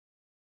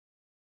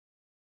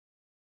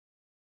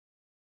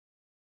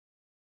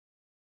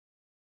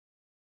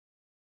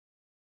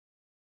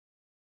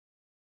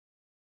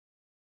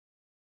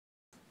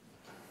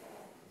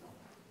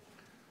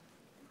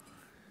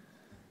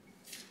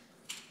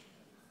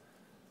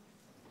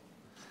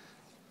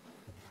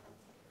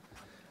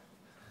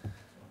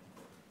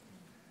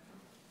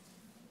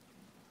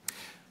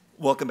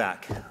Welcome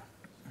back.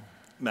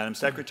 Madam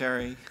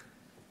Secretary,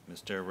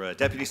 Mr.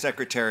 Deputy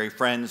Secretary,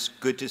 friends,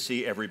 good to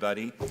see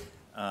everybody.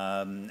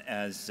 On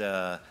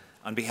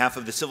behalf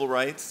of the Civil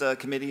Rights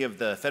Committee of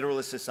the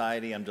Federalist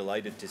Society, I'm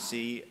delighted to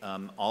see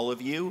all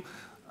of you.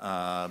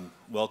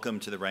 Welcome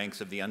to the ranks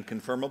of the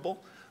unconfirmable.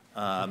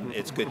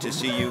 It's good to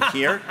see you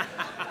here.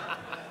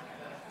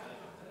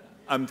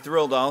 I'm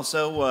thrilled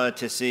also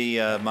to see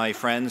my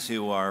friends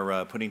who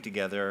are putting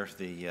together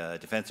the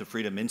Defense of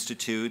Freedom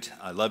Institute.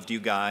 I loved you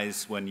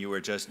guys when you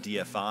were just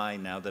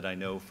DFI. Now that I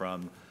know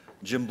from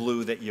Jim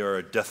Blue that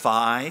you're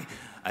Defy,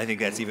 I think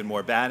that's even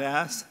more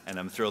badass, and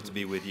I'm thrilled to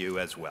be with you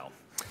as well.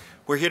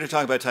 We're here to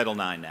talk about Title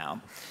IX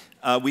now.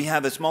 We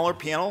have a smaller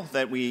panel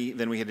than we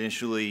had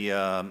initially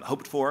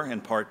hoped for,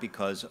 in part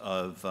because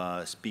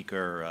of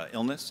speaker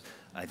illness.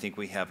 I think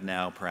we have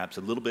now perhaps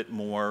a little bit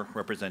more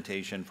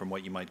representation from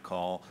what you might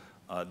call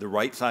the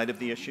right side of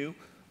the issue,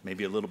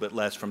 maybe a little bit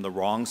less from the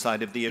wrong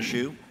side of the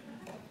issue.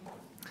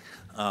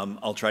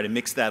 I'll try to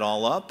mix that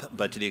all up,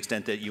 but to the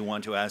extent that you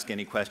want to ask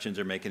any questions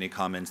or make any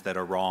comments that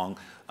are wrong,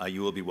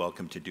 you will be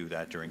welcome to do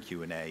that during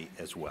Q&A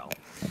as well.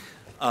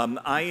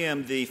 I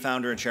am the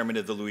founder and chairman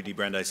of the Louis D.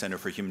 Brandeis Center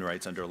for Human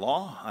Rights Under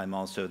Law. I'm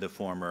also the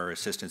former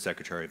Assistant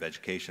Secretary of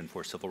Education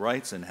for Civil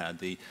Rights and had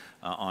the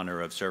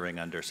honor of serving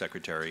under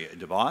Secretary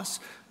DeVos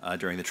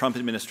during the Trump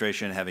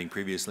administration, having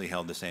previously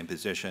held the same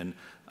position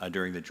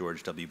during the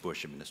George W.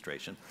 Bush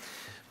administration.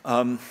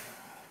 Having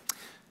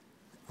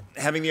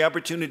the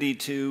opportunity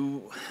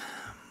to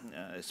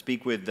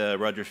speak with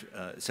Roger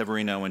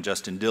Severino and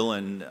Justin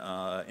Dillon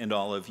and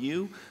all of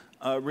you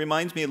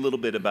reminds me a little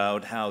bit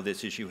about how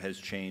this issue has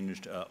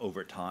changed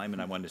over time,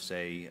 and I want to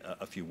say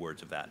a few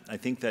words of that. I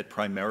think that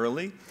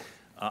primarily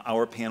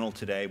our panel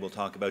today will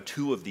talk about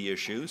two of the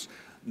issues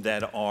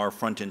that are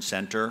front and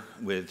center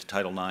with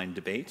Title IX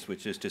debates,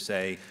 which is to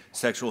say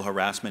sexual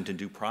harassment and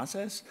due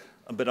process,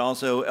 but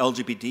also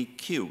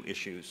LGBTQ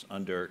issues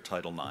under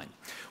Title IX.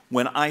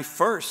 When I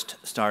first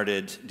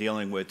started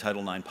dealing with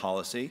Title IX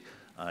policy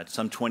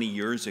some 20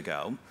 years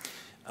ago,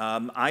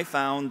 I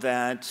found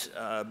that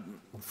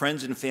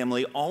friends and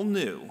family all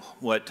knew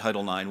what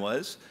Title IX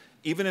was,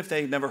 even if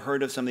they'd never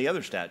heard of some of the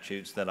other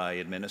statutes that I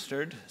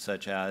administered,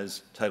 such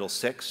as Title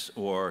VI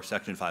or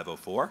Section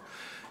 504.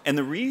 And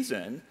the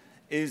reason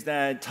is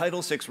that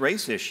Title VI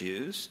race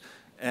issues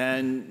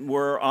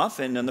were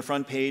often on the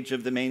front page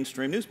of the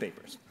mainstream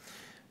newspapers.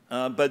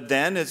 But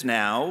then, as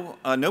now,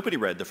 nobody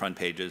read the front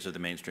pages of the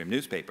mainstream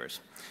newspapers.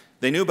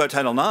 They knew about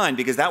Title IX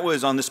because that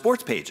was on the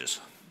sports pages.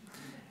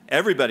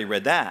 Everybody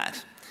read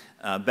that.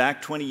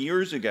 Back 20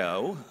 years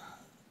ago,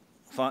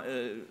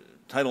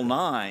 Title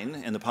IX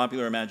in the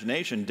popular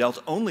imagination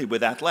dealt only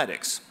with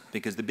athletics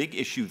because the big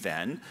issue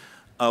then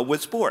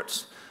was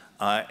sports.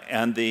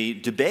 And the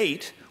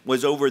debate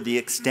was over the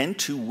extent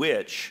to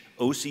which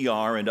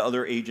OCR and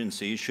other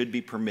agencies should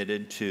be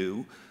permitted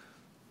to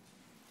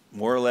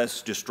more or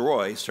less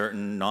destroy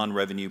certain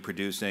non-revenue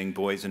producing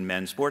boys and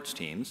men's sports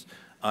teams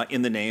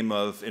in the name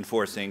of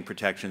enforcing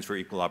protections for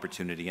equal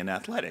opportunity in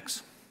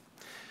athletics.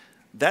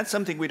 That's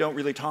something we don't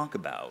really talk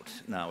about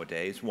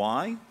nowadays.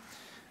 Why?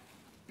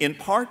 In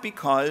part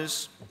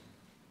because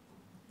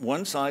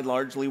one side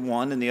largely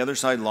won and the other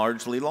side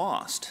largely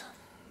lost.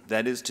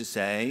 That is to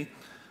say,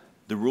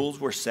 the rules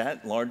were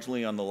set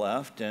largely on the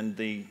left, and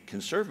the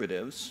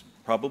conservatives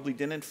probably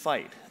didn't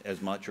fight as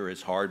much or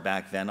as hard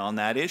back then on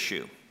that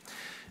issue.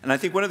 And I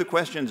think one of the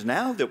questions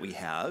now that we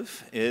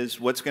have is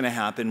what's going to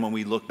happen when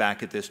we look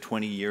back at this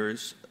 20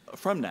 years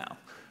from now?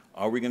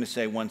 Are we going to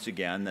say once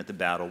again that the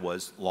battle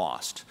was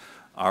lost?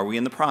 Are we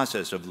in the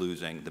process of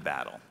losing the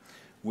battle?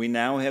 We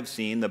now have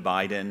seen the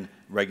Biden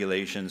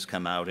regulations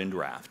come out in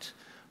draft,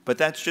 but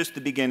that's just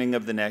the beginning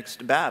of the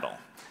next battle.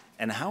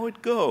 And how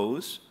it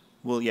goes,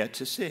 we'll yet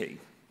to see.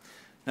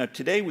 Now,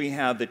 today we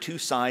have the two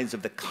sides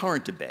of the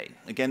current debate.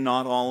 Again,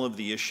 not all of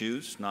the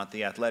issues, not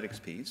the athletics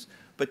piece,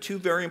 but two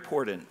very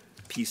important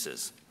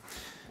pieces.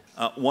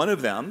 One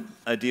of them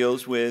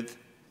deals with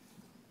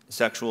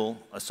sexual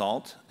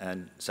assault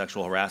and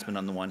sexual harassment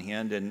on the one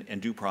hand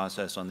and due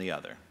process on the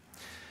other.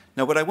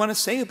 Now, what I want to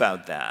say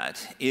about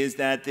that is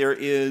that there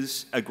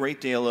is a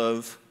great deal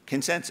of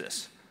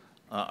consensus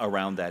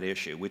around that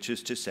issue, which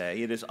is to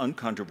say it is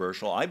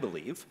uncontroversial, I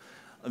believe,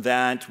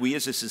 that we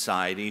as a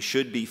society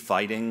should be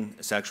fighting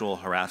sexual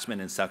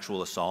harassment and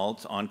sexual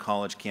assault on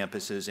college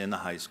campuses, in the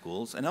high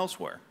schools, and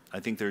elsewhere. I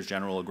think there's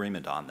general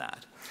agreement on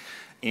that.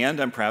 And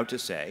I'm proud to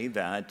say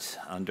that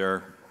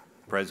under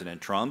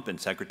President Trump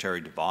and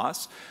Secretary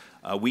DeVos,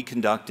 we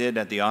conducted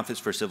at the Office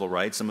for Civil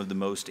Rights some of the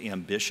most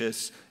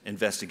ambitious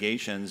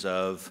investigations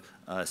of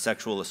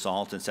sexual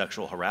assault and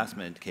sexual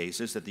harassment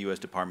cases that the U.S.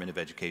 Department of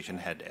Education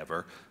had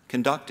ever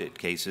conducted,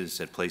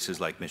 cases at places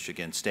like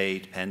Michigan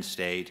State, Penn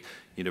State,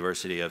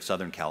 University of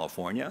Southern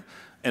California,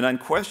 and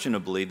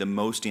unquestionably the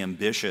most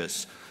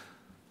ambitious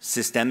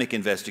systemic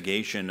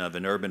investigation of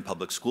an urban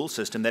public school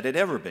system that had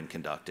ever been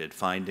conducted,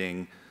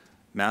 finding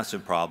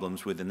massive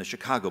problems within the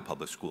Chicago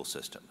public school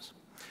systems.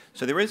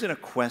 So there isn't a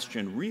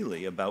question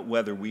really about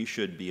whether we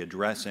should be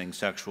addressing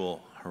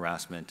sexual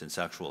harassment and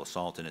sexual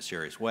assault in a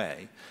serious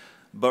way.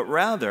 but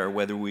rather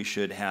whether we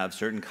should have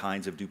certain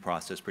kinds of due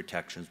process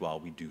protections while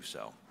we do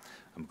so.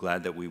 I'm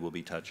glad that we will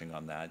be touching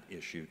on that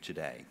issue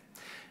today.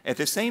 At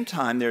the same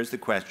time, there's the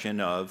question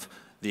of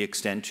the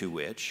extent to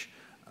which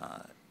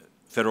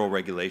federal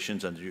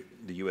regulations under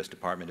the U.S.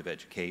 Department of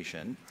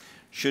Education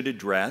should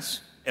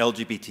address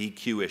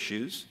LGBTQ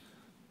issues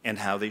and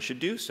how they should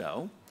do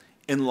so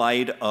in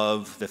light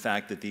of the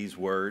fact that these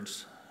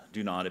words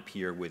do not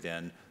appear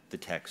within the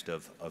text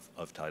of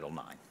Title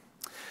IX.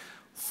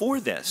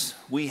 For this,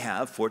 we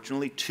have,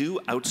 fortunately,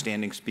 two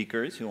outstanding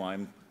speakers who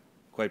I'm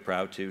quite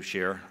proud to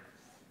share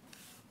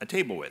a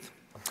table with.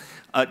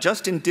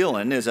 Justin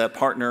Dillon is a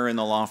partner in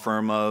the law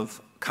firm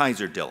of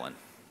KaiserDillon.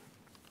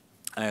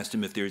 I asked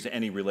him if there's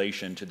any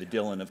relation to the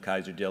Dillon of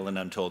KaiserDillon.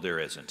 I'm told there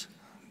isn't.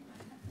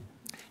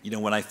 You know,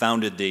 when I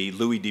founded the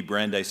Louis D.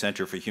 Brandeis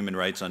Center for Human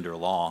Rights Under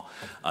Law,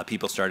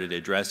 people started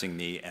addressing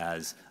me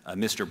as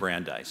Mr.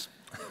 Brandeis.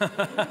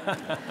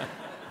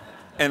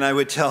 And I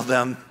would tell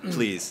them,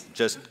 please,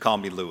 just call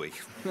me Louis.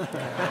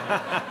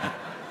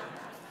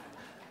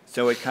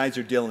 So at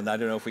KaiserDillon, I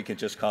don't know if we could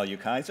just call you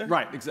Kaiser?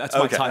 Right, that's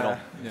my title.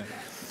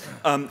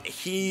 Yeah.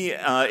 He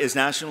is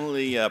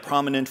nationally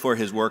prominent for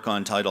his work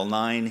on Title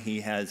IX.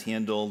 He has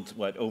handled,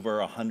 what, over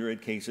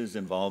 100 cases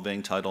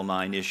involving Title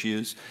IX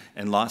issues,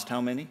 and lost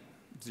how many?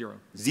 Zero.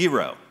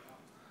 Zero.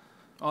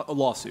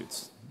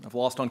 Lawsuits. I've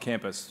lost on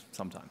campus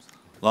sometimes.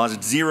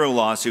 Lost 0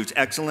 lawsuits.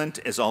 Excellent.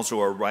 Is also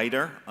a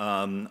writer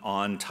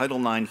on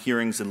Title IX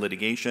hearings and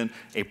litigation,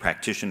 a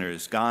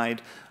practitioner's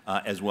guide,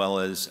 as well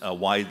as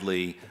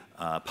widely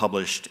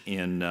published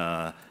in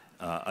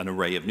an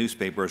array of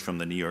newspapers from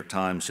the New York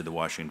Times to the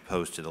Washington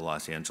Post to the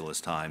Los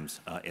Angeles Times,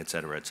 et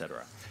cetera, et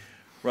cetera.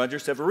 Roger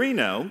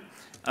Severino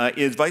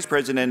is Vice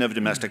President of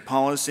Domestic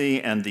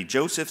Policy and the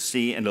Joseph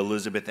C. and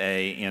Elizabeth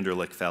A.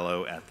 Anderlich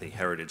Fellow at the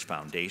Heritage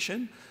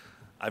Foundation.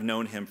 I've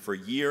known him for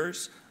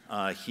years.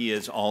 He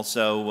is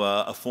also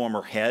a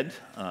former head,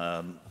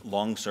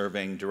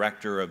 long-serving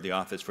director of the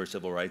Office for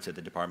Civil Rights at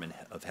the Department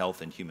of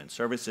Health and Human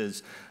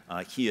Services.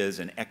 He is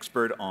an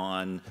expert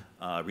on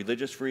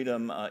religious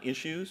freedom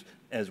issues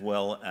as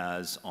well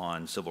as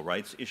on civil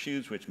rights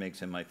issues, which makes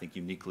him, I think,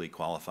 uniquely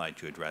qualified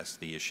to address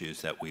the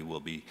issues that we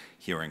will be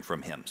hearing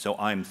from him. So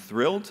I'm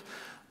thrilled,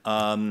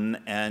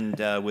 and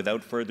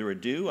without further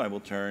ado, I will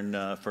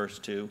turn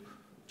first to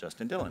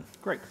Justin Dillon.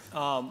 Great.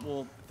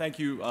 Well, thank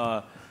you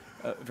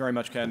very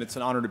much, Ken. It's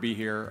an honor to be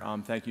here.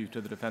 Thank you to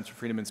the Defense for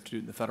Freedom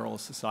Institute and the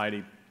Federalist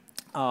Society.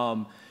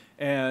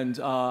 And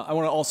I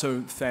want to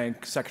also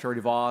thank Secretary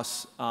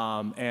DeVos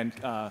and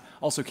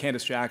also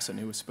Candace Jackson,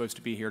 who was supposed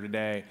to be here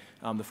today,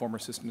 the former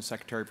Assistant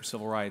Secretary for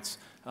Civil Rights,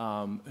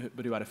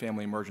 but who had a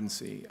family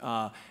emergency.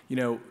 You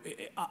know,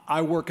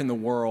 I work in the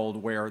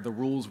world where the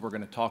rules we're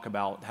going to talk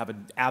about have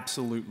an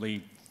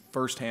absolutely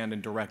firsthand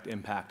and direct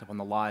impact upon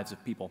the lives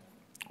of people,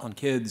 on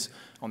kids,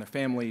 on their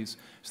families.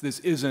 So this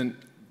isn't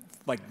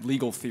like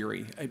legal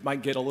theory. It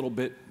might get a little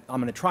bit, I'm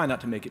going to try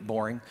not to make it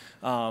boring,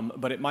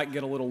 but it might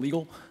get a little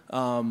legal,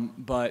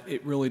 but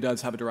it really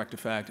does have a direct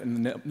effect.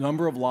 And the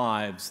number of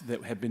lives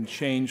that have been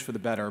changed for the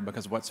better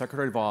because of what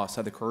Secretary DeVos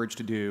had the courage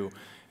to do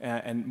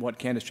and what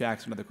Candace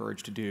Jackson had the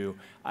courage to do,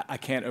 I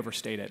can't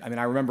overstate it. I mean,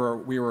 I remember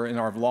we were in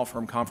our law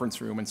firm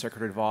conference room and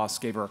Secretary DeVos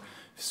gave her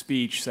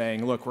speech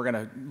saying, look, we're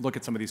going to look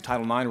at some of these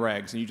Title IX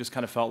regs, and you just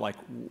kind of felt like,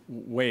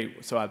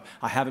 wait, so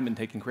I haven't been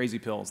taking crazy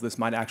pills. This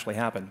might actually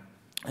happen.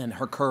 And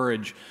her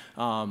courage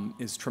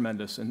is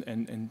tremendous,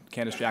 and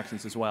Candace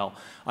Jackson's as well.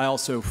 I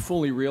also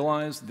fully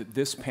realize that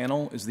this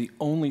panel is the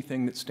only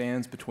thing that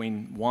stands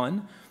between,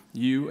 one,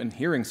 you and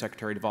hearing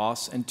Secretary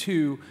DeVos, and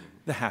two,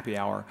 the happy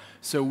hour.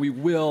 So we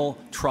will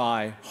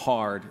try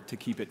hard to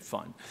keep it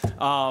fun.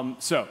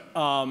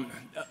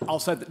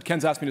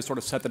 Ken's asked me to sort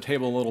of set the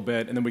table a little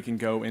bit, and then we can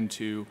go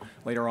into,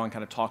 later on,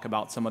 kind of talk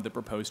about some of the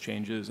proposed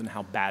changes and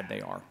how bad they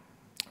are.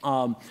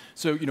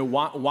 So, you know,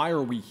 why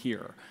are we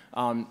here?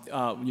 You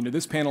know,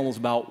 this panel is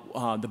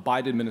about the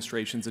Biden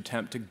administration's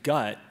attempt to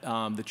gut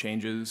the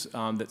changes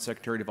that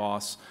Secretary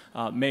DeVos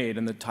made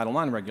in the Title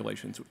IX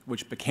regulations,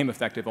 which became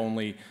effective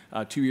only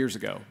 2 years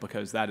ago,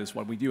 because that is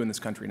what we do in this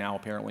country now,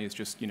 apparently. It's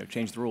just, you know,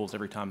 change the rules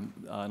every time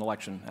an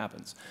election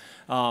happens.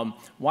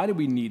 Why did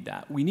we need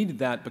that? We needed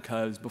that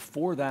because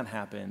before that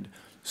happened,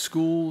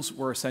 schools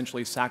were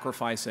essentially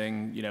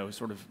sacrificing, you know,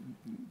 sort of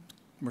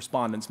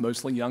respondents,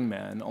 mostly young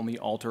men, on the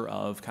altar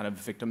of kind of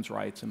victims'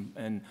 rights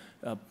and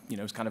you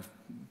know, kind of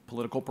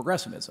political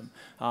progressivism.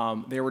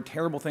 There were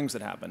terrible things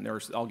that happened.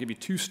 I'll give you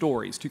two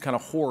stories, two kind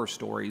of horror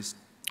stories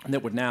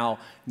that would now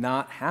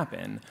not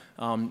happen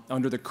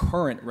under the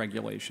current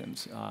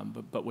regulations,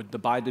 but the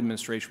Biden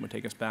administration would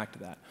take us back to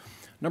that.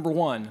 Number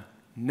one,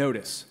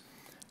 notice.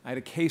 I had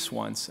a case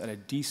once at a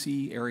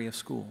DC area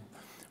school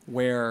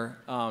where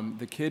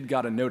the kid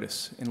got a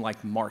notice in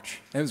like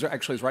March. And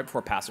it was right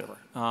before Passover.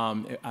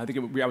 I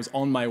think I was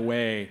on my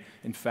way,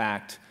 in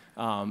fact,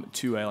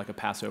 to like a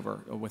Passover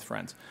with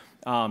friends.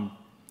 And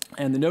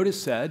the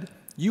notice said,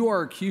 you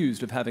are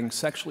accused of having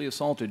sexually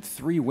assaulted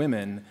 3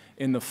 women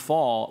in the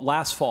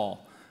last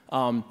fall.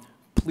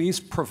 Please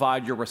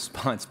provide your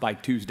response by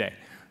Tuesday.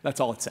 That's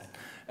all it said.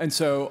 And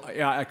so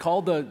yeah, I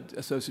called the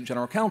Associate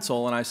General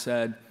Counsel and I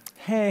said,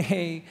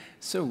 hey,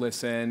 so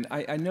listen,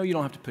 I know you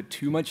don't have to put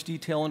too much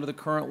detail into the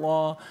current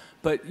law,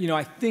 but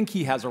I think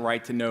he has a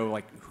right to know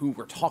like who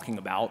we're talking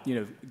about,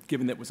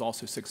 given that it was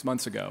also 6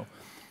 months ago.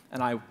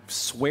 And I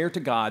swear to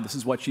God, this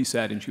is what she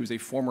said, and she was a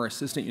former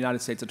assistant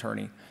United States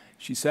attorney.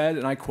 She said,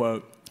 and I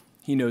quote,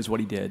 "He knows what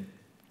he did."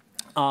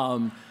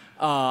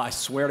 I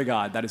swear to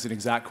God, that is an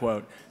exact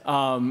quote.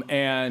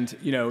 And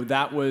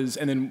that was,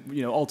 and then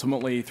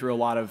ultimately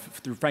through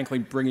frankly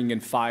bringing in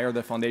FIRE,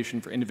 the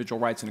Foundation for Individual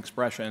Rights and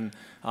Expression,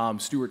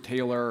 Stuart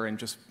Taylor, and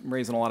just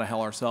raising a lot of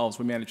hell ourselves,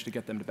 we managed to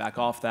get them to back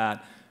off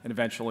that. And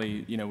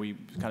eventually, we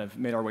kind of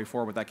made our way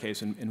forward with that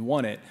case and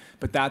won it.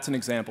 But that's an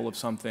example of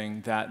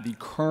something that the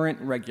current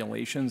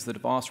regulations, the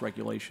DeVos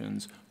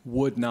regulations,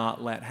 would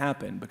not let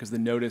happen because the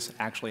notice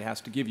actually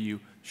has to give you,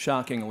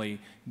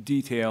 shockingly,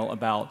 detail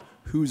about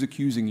who's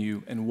accusing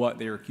you and what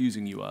they're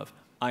accusing you of.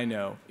 I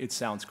know, it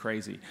sounds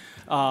crazy.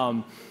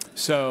 And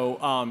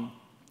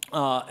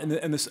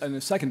the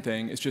second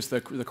thing is just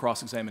the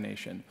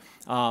cross-examination.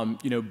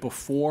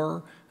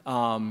 Before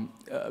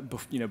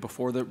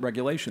the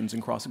regulations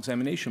and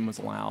cross-examination was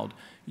allowed,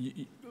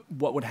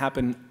 what would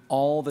happen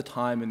all the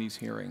time in these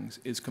hearings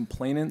is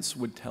complainants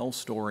would tell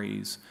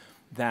stories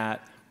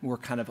that were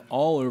kind of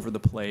all over the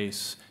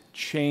place,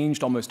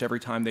 changed almost every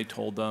time they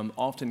told them,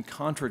 often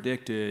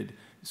contradicted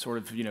sort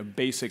of,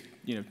 basic,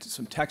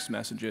 some text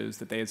messages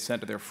that they had sent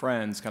to their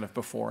friends kind of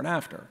before and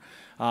after.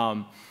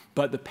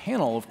 But the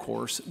panel, of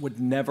course, would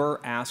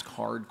never ask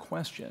hard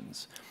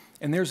questions.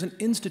 And there's an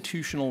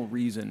institutional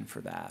reason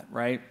for that,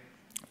 right?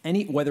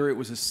 Whether it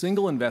was a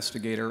single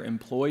investigator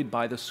employed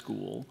by the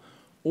school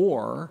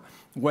or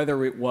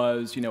whether it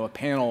was, a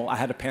panel. I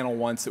had a panel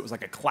once that was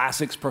like a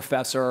classics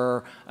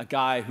professor, a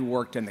guy who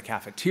worked in the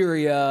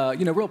cafeteria,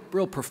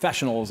 real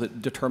professionals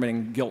at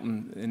determining guilt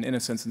and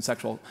innocence in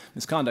sexual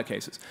misconduct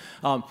cases.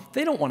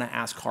 They don't want to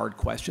ask hard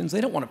questions.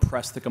 They don't want to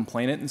press the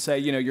complainant and say,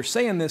 you're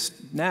saying this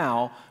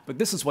now, but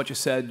this is what you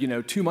said,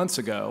 2 months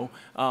ago.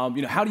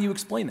 How do you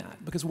explain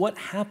that? Because what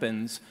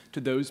happens to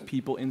those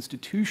people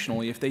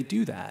institutionally if they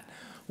do that?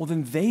 Well,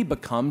 then they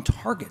become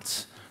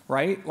targets,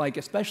 right? Like,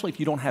 especially if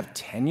you don't have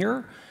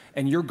tenure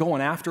and you're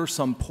going after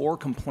some poor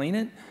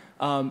complainant,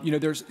 you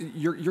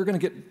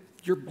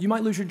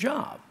might lose your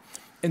job.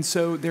 And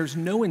so there's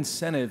no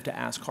incentive to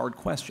ask hard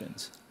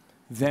questions.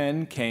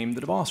 Then came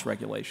the DeVos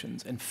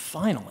regulations. And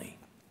finally,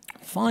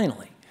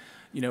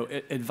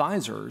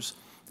 advisors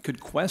could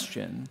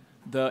question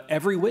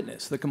every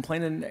witness, the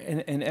complainant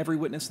and every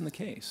witness in the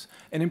case.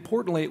 And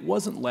importantly, it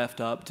wasn't left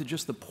up to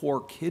just the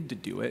poor kid to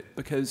do it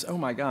because, oh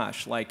my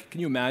gosh, can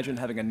you imagine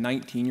having a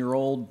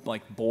 19-year-old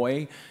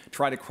boy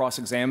try to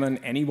cross-examine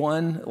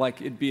anyone?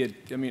 It'd be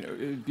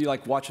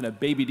like watching a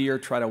baby deer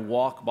try to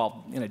walk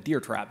while in a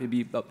deer trap. It'd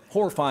be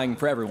horrifying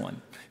for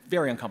everyone.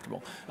 Very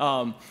uncomfortable.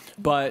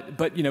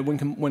 But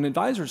when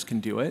advisors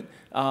can do it,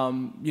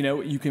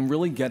 you can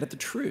really get at the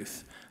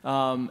truth.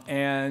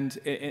 And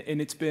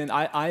it's been,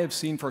 I have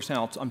seen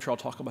firsthand, I'm sure I'll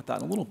talk about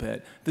that in a little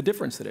bit, the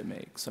difference that it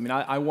makes. I mean,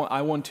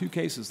 I won 2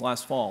 cases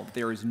last fall.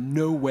 There is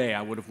no way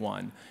I would have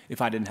won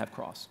if I didn't have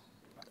cross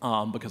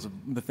because of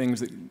the things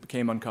that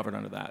became uncovered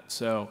under that.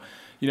 So,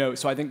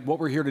 so I think what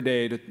we're here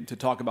today to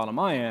talk about on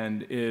my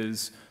end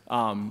is,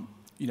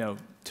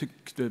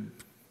 to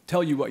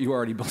tell you what you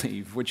already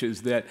believe, which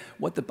is that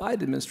what the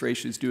Biden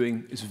administration is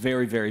doing is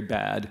very, very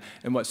bad,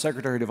 and what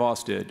Secretary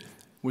DeVos did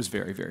was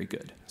very, very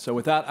good. So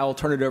with that, I will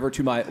turn it over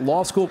to my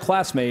law school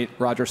classmate,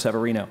 Roger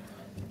Severino.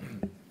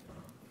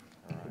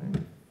 All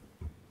right.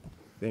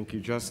 Thank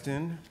you,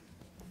 Justin.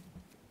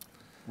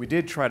 We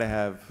did try to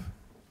have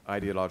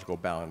ideological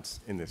balance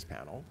in this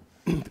panel.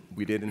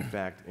 We did, in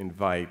fact,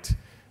 invite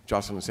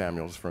Jocelyn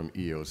Samuels from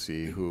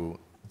EEOC, who,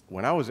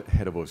 when I was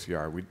head of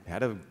OCR, we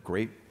had a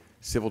great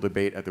civil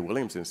debate at the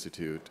Williams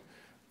Institute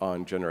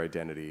on gender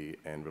identity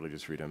and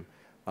religious freedom.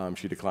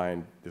 She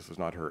declined. This was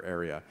not her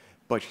area.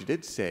 But she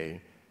did say,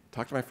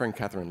 talk to my friend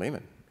Catherine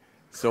Lehman.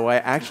 So I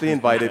actually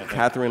invited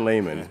Catherine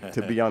Lehman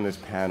to be on this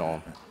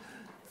panel.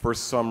 For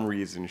some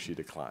reason, she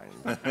declined.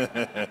 I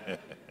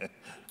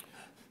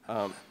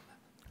want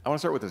to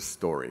start with a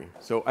story.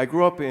 So I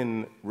grew up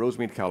in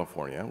Rosemead,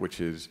 California,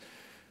 which is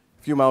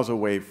a few miles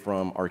away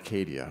from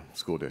Arcadia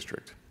School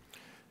District.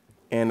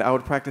 And I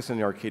would practice in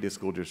the Arcadia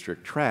School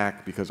District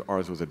track because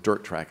ours was a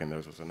dirt track and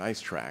theirs was a nice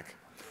track.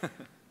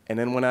 And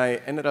then when I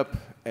ended up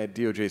at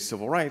DOJ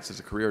Civil Rights as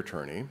a career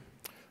attorney,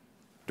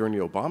 during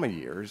the Obama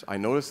years, I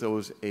noticed there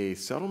was a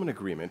settlement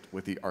agreement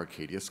with the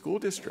Arcadia School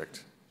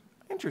District.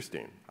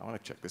 Interesting. I want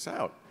to check this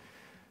out.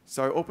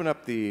 So I opened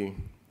up the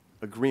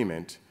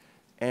agreement,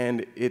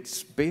 and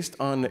it's based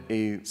on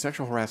a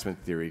sexual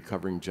harassment theory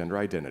covering gender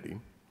identity,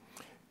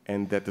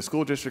 and that the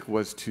school district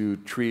was to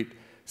treat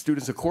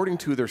students according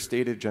to their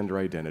stated gender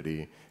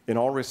identity in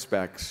all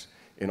respects,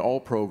 in all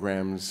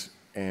programs,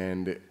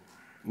 and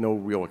no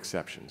real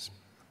exceptions.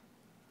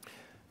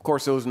 Of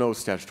course, there was no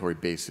statutory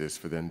basis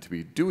for them to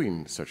be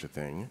doing such a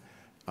thing,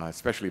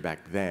 especially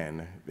back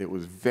then. It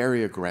was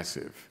very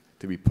aggressive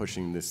to be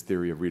pushing this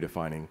theory of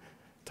redefining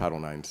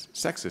Title IX's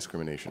sex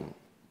discrimination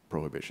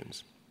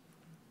prohibitions.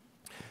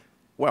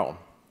 Well,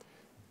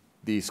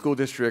 the school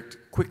district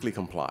quickly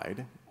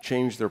complied,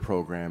 changed their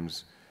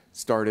programs,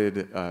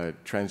 started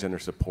transgender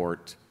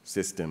support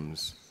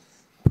systems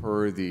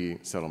per the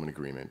settlement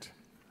agreement.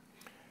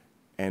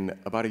 And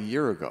about a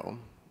year ago,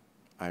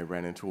 I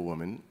ran into a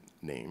woman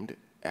named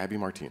Abby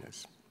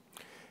Martinez.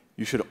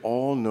 You should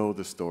all know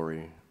the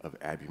story of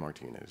Abby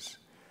Martinez.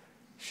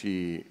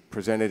 She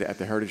presented at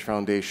the Heritage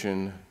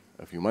Foundation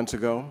a few months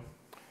ago,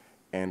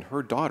 and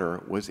her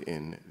daughter was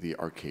in the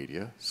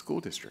Arcadia School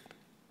District.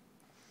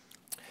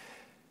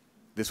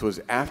 This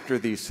was after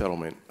the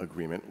settlement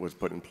agreement was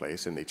put in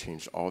place and they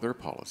changed all their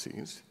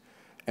policies,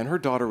 and her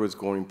daughter was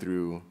going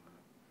through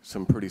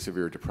some pretty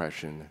severe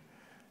depression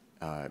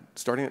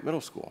starting at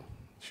middle school.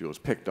 She was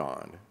picked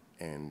on,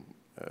 and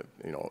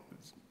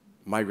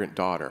migrant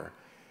daughter,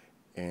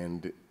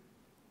 and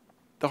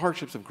the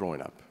hardships of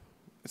growing up.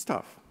 It's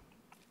tough.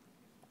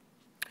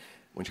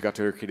 When she got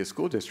to the Arcadia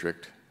School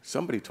District,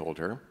 somebody told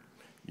her,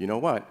 you know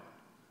what?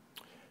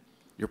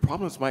 Your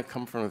problems might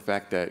come from the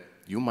fact that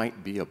you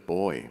might be a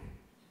boy.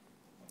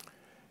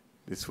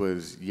 This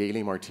was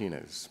Yaley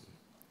Martinez,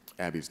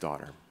 Abby's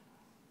daughter.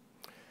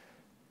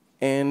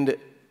 And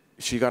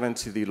she got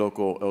into the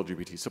local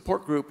LGBT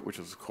support group, which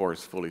was, of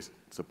course, fully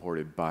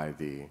supported by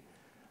the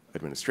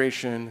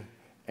administration,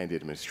 and the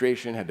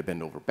administration had to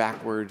bend over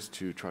backwards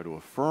to try to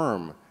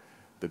affirm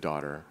the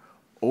daughter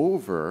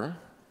over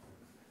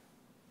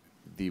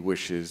the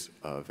wishes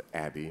of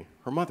Abby,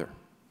 her mother,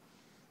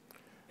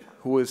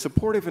 who was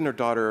supportive in her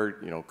daughter,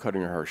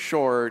 cutting her hair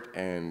short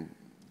and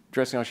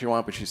dressing how she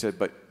wanted, but she said,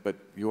 but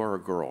you are a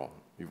girl.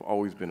 You've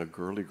always been a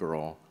girly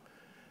girl.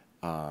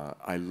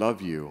 I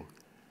love you,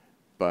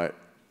 but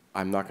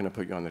I'm not going to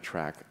put you on the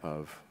track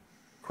of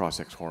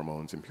cross-sex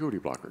hormones and puberty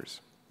blockers.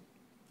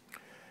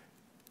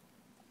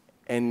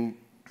 And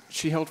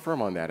she held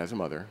firm on that as a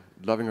mother,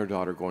 loving her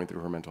daughter going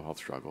through her mental health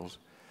struggles.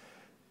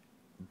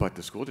 But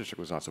the school district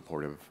was not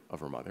supportive of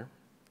her mother.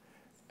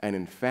 And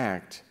in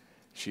fact,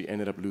 she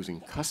ended up losing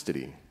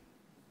custody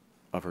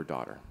of her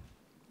daughter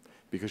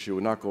because she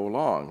would not go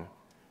along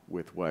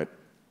with what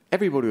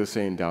everybody was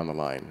saying down the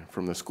line,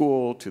 from the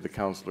school to the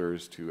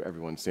counselors to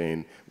everyone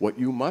saying, what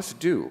you must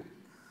do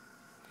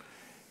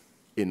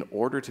in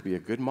order to be a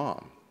good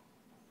mom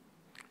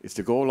is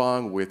to go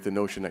along with the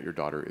notion that your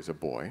daughter is a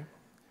boy.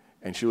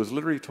 And she was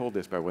literally told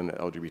this by one of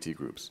the LGBT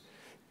groups.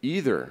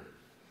 Either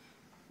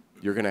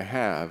you're going to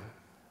have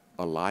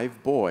a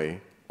live boy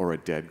or a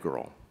dead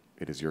girl.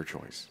 It is your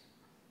choice.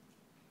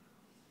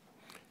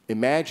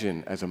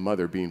 Imagine as a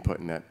mother being put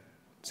in that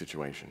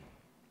situation.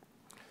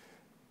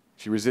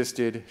 She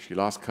resisted, she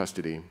lost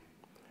custody,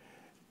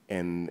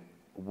 and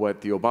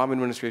what the Obama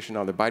administration,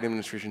 now the Biden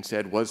administration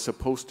said was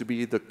supposed to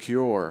be the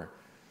cure,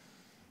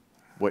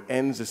 what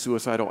ends the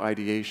suicidal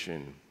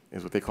ideation,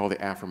 is what they call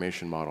the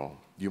affirmation model.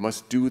 You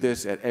must do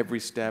this at every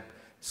step.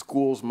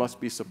 Schools must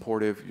be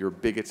supportive. You're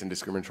bigots and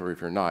discriminatory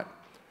if you're not.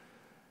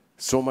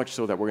 So much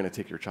so that we're going to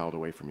take your child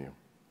away from you.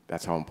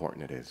 That's how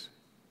important it is.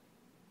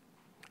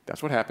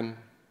 That's what happened.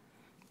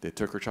 They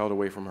took her child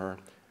away from her,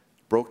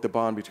 broke the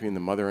bond between the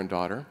mother and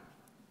daughter,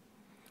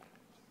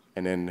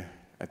 and then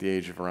at the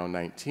age of around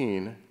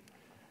 19,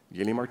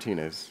 Yaley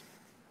Martinez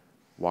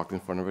walked in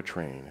front of a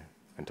train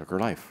and took her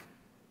life.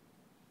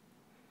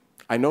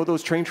 I know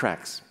those train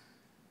tracks.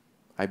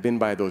 I've been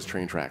by those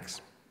train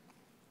tracks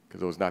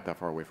because it was not that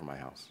far away from my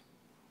house.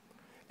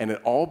 And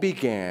it all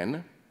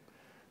began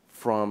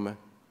from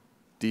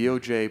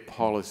DOJ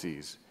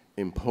policies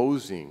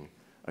imposing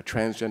a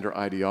transgender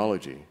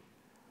ideology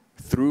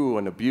through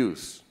an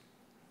abuse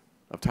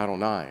of Title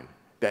IX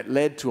that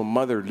led to a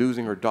mother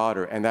losing her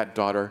daughter and that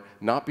daughter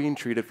not being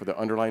treated for the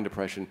underlying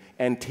depression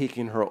and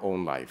taking her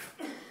own life.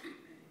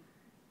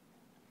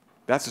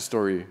 That's a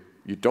story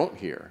you don't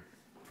hear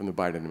from the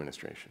Biden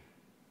administration.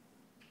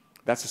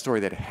 That's a story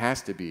that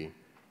has to be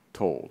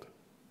told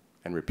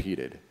and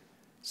repeated.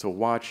 So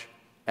watch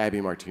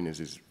Abby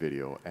Martinez's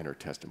video and her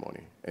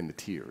testimony and the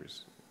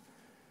tears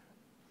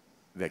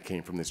that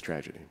came from this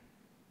tragedy.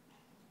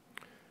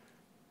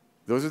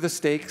 Those are the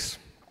stakes.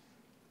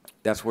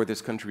 That's where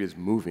this country is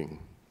moving.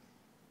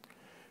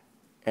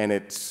 And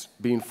it's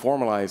being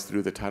formalized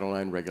through the Title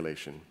IX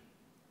regulation.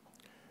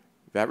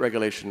 That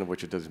regulation, of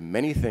which it does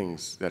many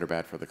things that are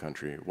bad for the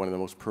country, one of the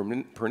most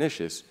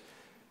pernicious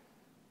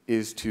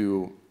is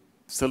to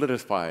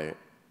solidify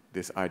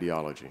this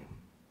ideology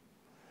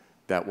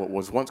that what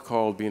was once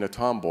called being a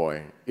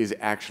tomboy is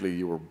actually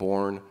you were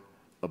born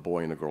a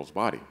boy in a girl's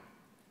body.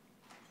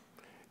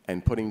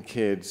 And putting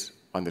kids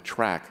on the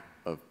track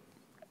of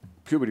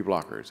puberty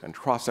blockers and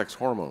cross-sex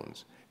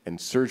hormones and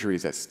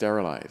surgeries that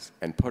sterilize,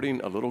 and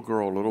putting a little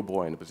girl, a little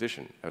boy in a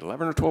position at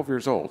 11 or 12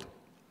 years old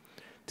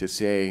to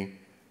say,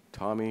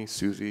 Tommy,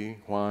 Susie,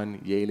 Juan,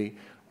 Yaley,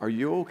 are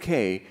you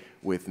okay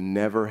with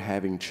never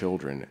having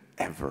children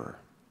ever?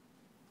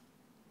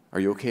 Are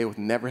you okay with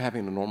never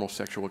having a normal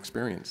sexual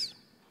experience?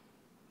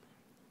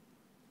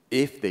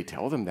 If they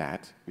tell them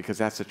that, because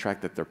that's the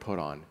track that they're put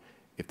on,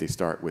 if they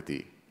start with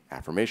the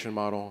affirmation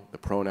model, the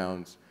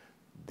pronouns,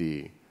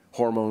 the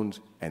hormones,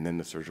 and then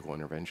the surgical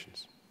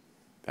interventions.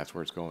 That's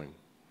where it's going.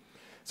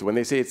 So when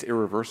they say it's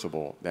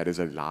irreversible, that is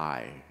a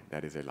lie.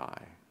 That is a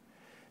lie.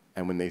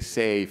 And when they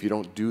say if you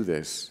don't do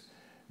this,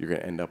 you're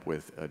going to end up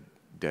with a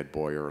dead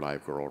boy or a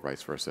live girl or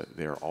vice versa,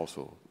 they are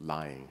also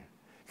lying.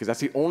 Because that's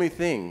the only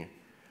thing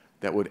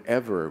that would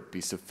ever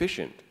be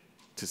sufficient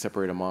to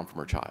separate a mom from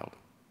her child,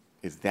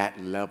 is that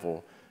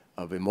level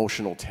of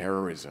emotional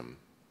terrorism.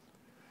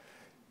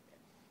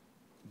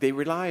 They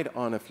relied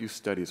on a few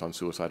studies on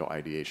suicidal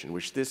ideation,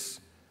 which this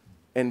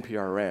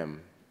NPRM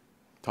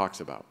talks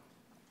about.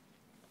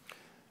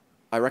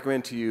 I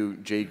recommend to you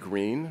Jay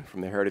Green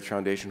from the Heritage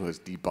Foundation, who has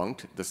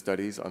debunked the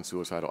studies on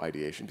suicidal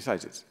ideation.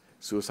 Besides, it's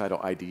suicidal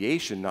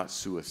ideation, not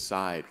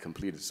suicide,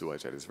 completed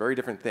suicide. It's a very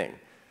different thing.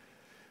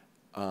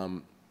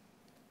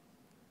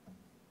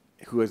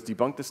 Who has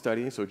debunked the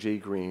study, so Jay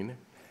Green,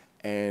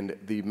 and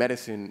the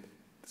medicine,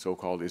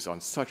 so-called, is on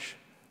such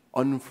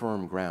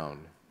unfirm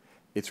ground,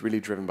 it's really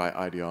driven by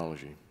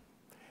ideology.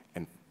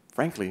 And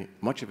frankly,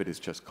 much of it is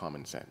just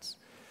common sense.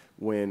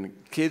 When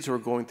kids are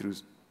going through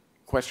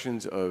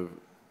questions of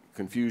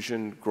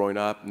confusion, growing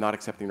up, not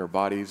accepting their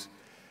bodies,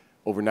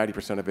 over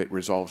 90% of it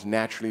resolves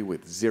naturally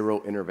with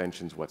 0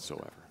 interventions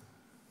whatsoever.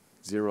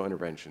 0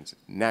 interventions,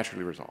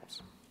 naturally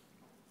resolves.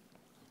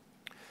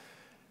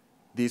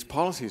 These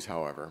policies,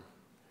 however,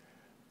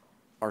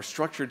 are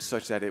structured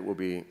such that it will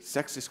be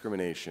sex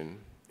discrimination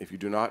if you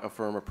do not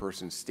affirm a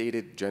person's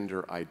stated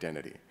gender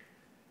identity,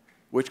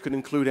 which could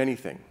include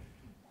anything.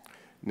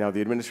 Now, the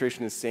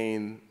administration is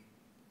saying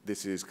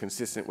this is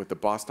consistent with the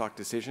Bostock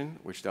decision,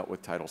 which dealt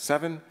with Title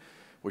VII,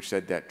 which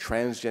said that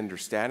transgender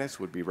status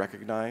would be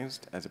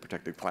recognized as a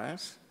protected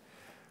class.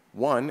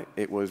 One,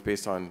 it was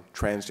based on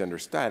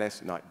transgender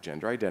status, not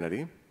gender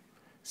identity.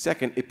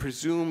 Second, it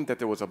presumed that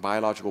there was a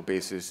biological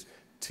basis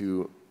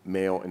to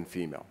male and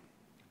female.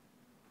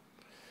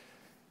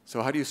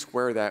 So how do you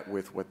square that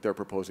with what they're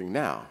proposing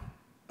now?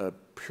 A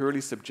purely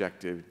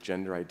subjective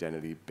gender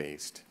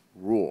identity-based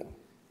rule.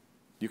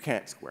 You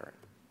can't square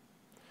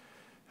it.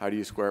 How do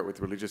you square it with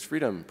religious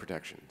freedom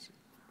protections?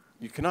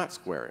 You cannot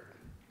square it.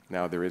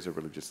 Now, there is a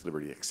religious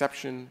liberty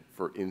exception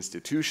for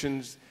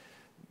institutions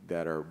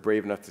that are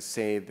brave enough to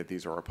say that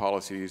these are our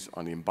policies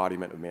on the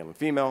embodiment of male and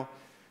female,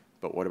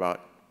 but what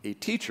about a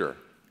teacher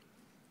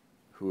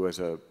who has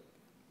a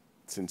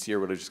sincere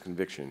religious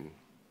conviction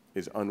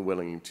is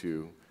unwilling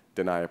to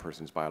deny a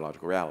person's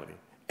biological reality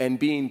and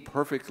being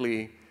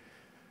perfectly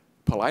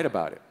polite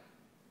about it,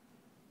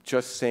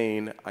 just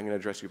saying, I'm going to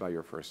address you by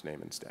your first name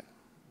instead?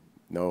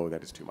 No,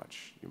 that is too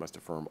much. You must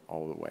affirm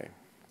all the way.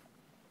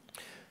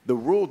 The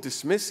rule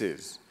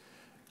dismisses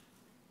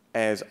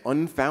as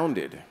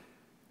unfounded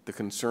the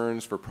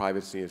concerns for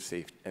privacy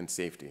and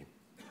safety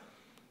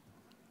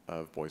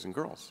of boys and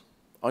girls.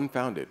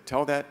 Unfounded.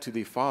 Tell that to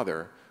the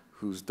father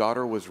whose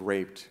daughter was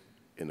raped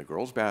in the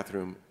girls'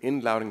 bathroom in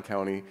Loudoun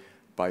County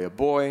by a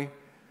boy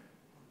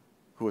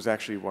who was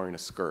actually wearing a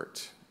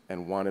skirt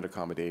and wanted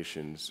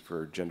accommodations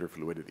for gender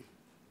fluidity.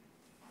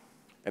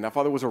 And that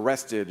father was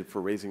arrested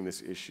for raising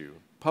this issue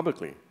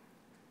publicly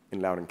in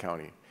Loudoun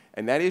County.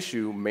 And that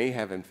issue may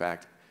have, in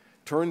fact,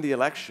 turned the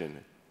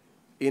election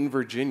in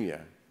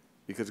Virginia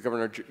because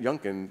Governor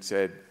Youngkin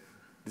said,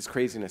 this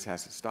craziness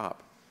has to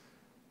stop.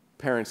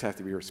 Parents have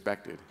to be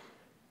respected.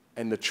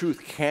 And the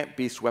truth can't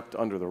be swept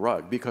under the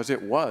rug, because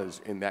it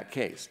was in that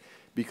case.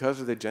 Because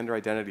of the gender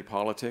identity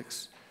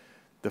politics,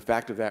 the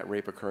fact of that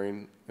rape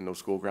occurring in those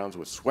school grounds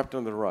was swept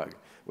under the rug.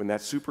 When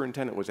that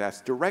superintendent was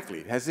asked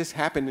directly, has this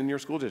happened in your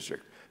school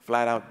district?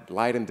 Flat out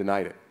lied and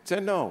denied it.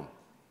 Said no,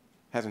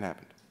 hasn't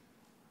happened.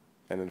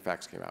 And then the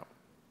facts came out.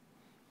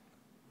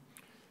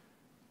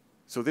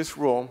 So this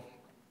rule,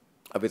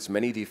 of its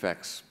many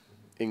defects,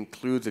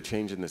 includes a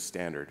change in the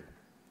standard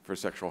for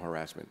sexual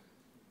harassment.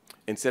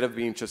 Instead of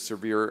being just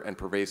severe and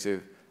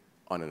pervasive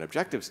on an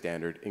objective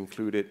standard,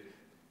 include it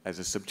as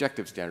a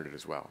subjective standard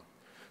as well.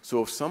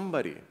 So if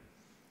somebody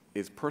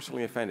is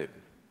personally offended,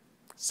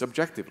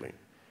 subjectively,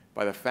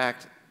 by the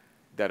fact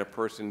that a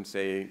person,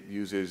 say,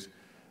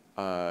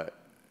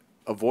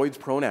 avoids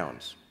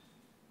pronouns,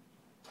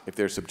 if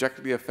they're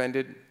subjectively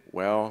offended,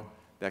 well,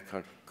 that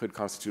could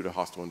constitute a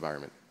hostile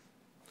environment.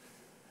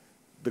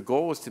 The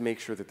goal is to make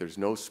sure that there's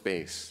no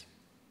space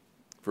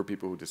for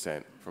people who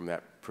dissent from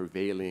that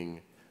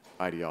prevailing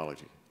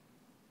ideology.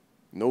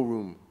 No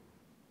room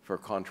for a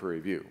contrary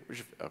view,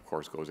 which of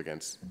course goes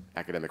against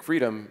academic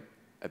freedom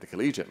at the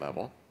collegiate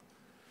level.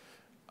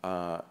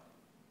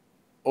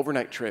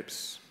 Overnight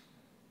trips,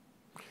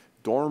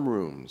 dorm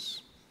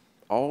rooms,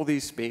 all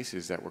these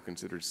spaces that were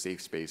considered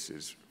safe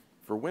spaces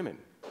for women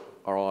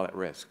are all at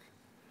risk.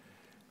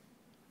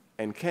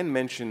 And Ken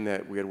mentioned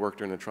that we had worked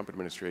during the Trump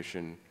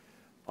administration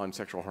on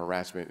sexual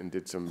harassment and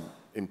did some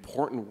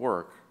important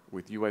work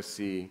with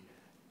USC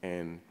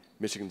and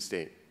Michigan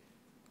State.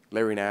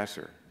 Larry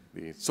Nassar,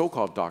 the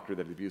so-called doctor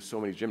that abused so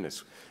many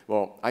gymnasts.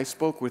 Well, I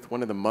spoke with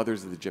one of the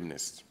mothers of the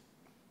gymnasts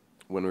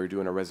when we were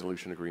doing a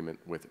resolution agreement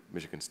with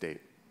Michigan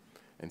State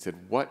and said,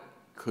 what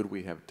could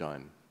we have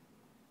done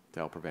to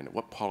help prevent it?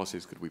 What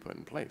policies could we put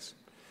in place?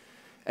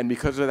 And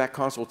because of that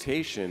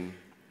consultation,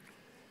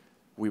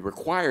 we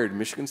required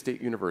Michigan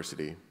State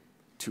University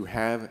to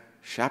have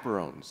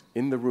chaperones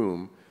in the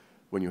room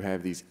when you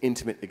have these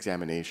intimate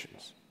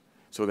examinations,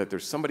 so that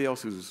there's somebody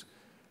else who's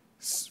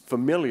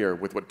familiar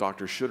with what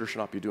doctors should or should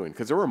not be doing.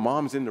 Because there were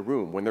moms in the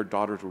room when their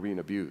daughters were being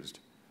abused,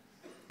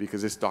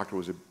 because this doctor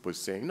was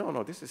saying, no,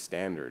 no, this is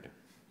standard.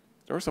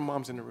 There were some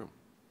moms in the room.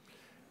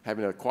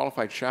 Having a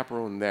qualified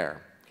chaperone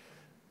there,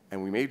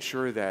 and we made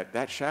sure that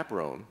that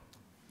chaperone,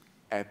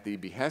 at the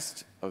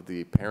behest of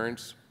the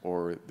parents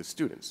or the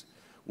students,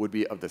 would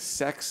be of the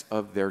sex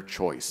of their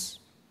choice.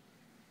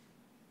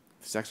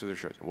 The sex of their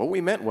choice. What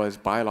we meant was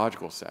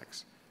biological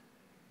sex,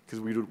 because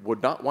we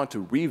would not want to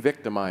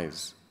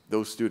re-victimize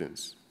those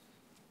students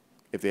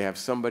if they have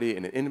somebody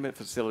in an intimate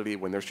facility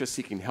when they're just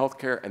seeking health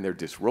care and they're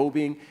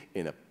disrobing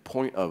in a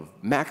point of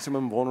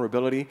maximum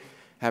vulnerability,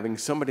 having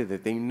somebody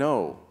that they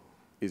know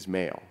is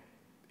male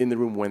in the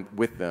room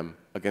with them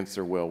against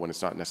their will when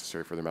it's not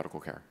necessary for their medical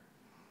care.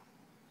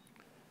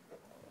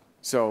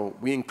 So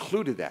we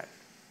included that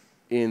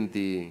in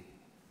the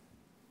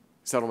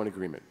settlement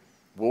agreement.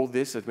 Will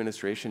this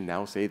administration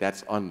now say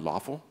that's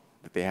unlawful,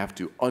 that they have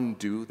to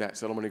undo that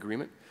settlement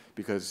agreement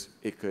because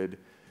it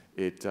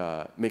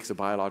makes a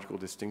biological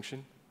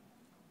distinction?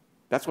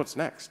 That's what's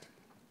next.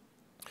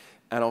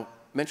 And I'll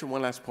mention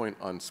one last point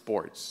on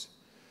sports.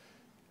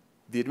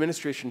 The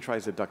administration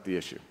tries to duck the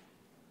issue.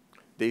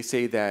 They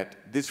say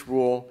that this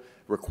rule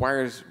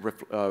requires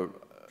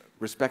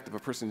respect of a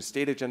person's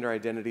stated gender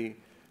identity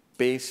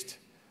based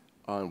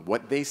on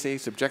what they say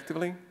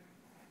subjectively,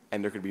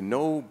 and there could be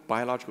no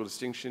biological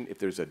distinction if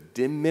there's a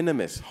de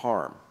minimis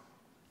harm,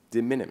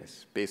 de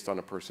minimis, based on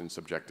a person's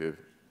subjective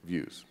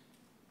views.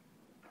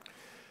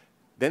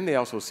 Then they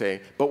also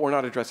say, but we're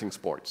not addressing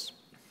sports.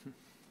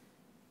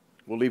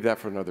 We'll leave that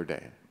for another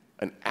day.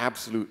 An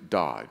absolute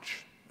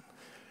dodge.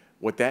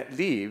 What that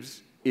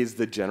leaves is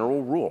the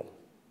general rule.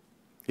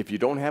 If you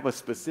don't have a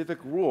specific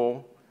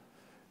rule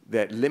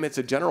that limits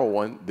a general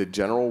one, the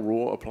general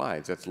rule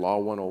applies. That's Law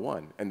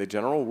 101. And the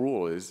general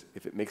rule is,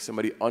 if it makes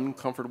somebody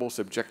uncomfortable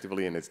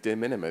subjectively and it's de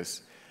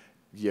minimis,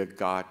 you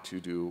got to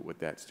do what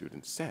that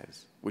student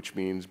says, which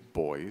means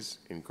boys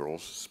and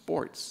girls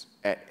sports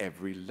at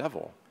every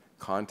level,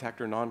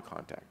 contact or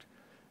non-contact.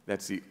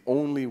 That's the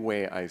only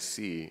way I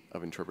see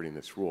of interpreting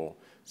this rule.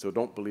 So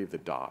don't believe the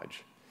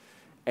dodge.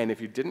 And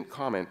if you didn't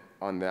comment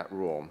on that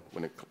rule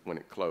when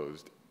it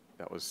closed,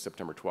 that was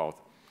September 12th,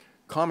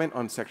 comment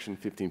on Section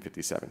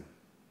 1557.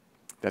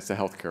 That's the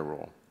healthcare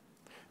rule.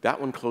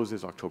 That one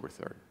closes October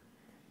 3rd.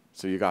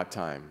 So you got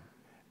time.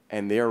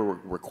 And they are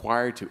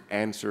required to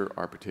answer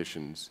our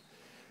petitions.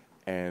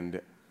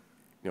 And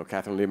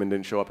Catherine Lehman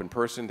didn't show up in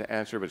person to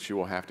answer, but she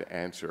will have to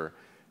answer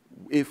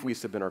if we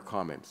submit our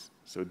comments.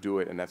 So do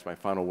it, and that's my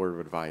final word of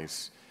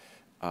advice.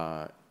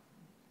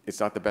 It's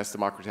not the best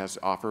democracy has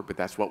to offer, but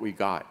that's what we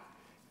got.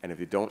 And if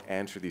you don't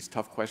answer these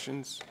tough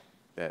questions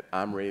that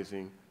I'm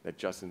raising, that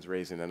Justin's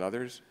raising, and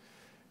others,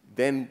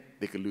 then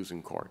they could lose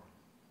in court.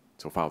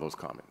 So file those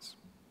comments.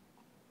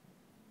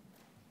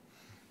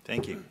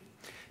 Thank you.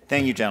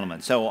 Thank you,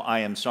 gentlemen. So I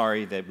am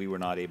sorry that we were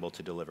not able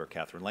to deliver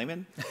Catherine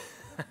Lehman.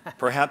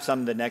 Perhaps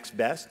I'm the next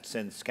best,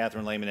 since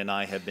Catherine Lehman and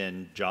I have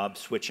been job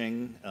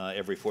switching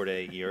every 4 to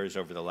 8 years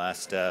over the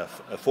last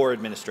 4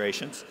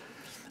 administrations.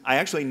 I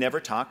actually never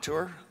talked to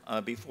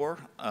her before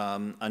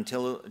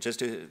until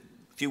just a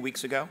few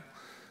weeks ago.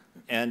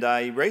 And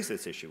I raised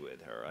this issue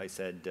with her. I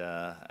said,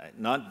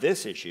 not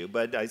this issue,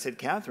 but I said,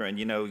 Catherine,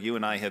 you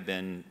and I have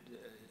been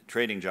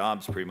trading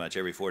jobs pretty much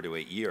every 4 to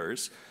 8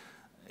 years.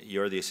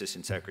 You're the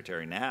assistant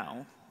secretary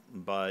now,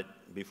 but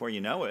before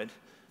you know it,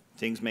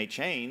 things may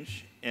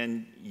change,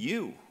 and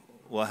you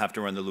will have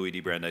to run the Louis D.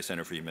 Brandeis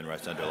Center for Human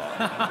Rights under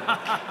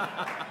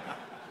law.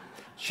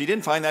 She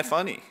didn't find that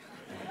funny.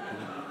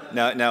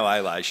 No,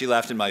 I lied. She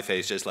laughed in my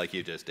face just like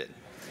you just did.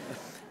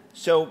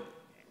 So,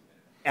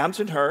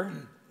 absent her,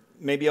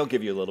 maybe I'll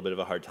give you a little bit of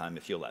a hard time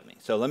if you'll let me.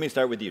 So let me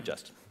start with you,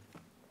 Justin.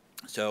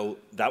 So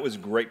that was a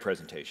great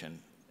presentation,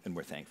 and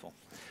we're thankful.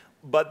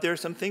 But there are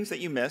some things that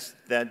you missed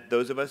that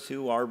those of us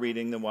who are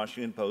reading the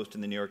Washington Post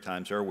and the New York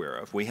Times are aware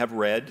of. We have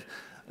read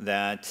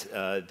that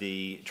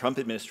the Trump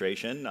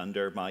administration,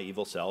 under my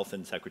evil self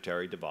and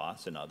Secretary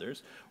DeVos and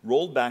others,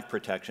 rolled back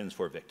protections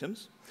for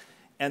victims,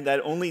 and that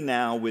only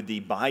now with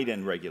the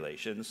Biden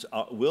regulations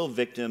will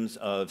victims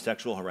of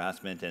sexual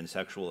harassment and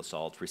sexual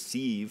assault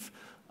receive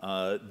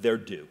their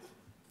due.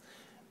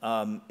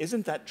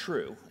 Isn't that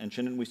true? And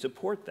shouldn't we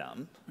support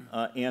them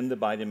and the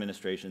Biden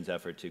administration's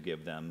effort to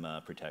give them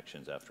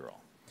protections after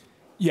all?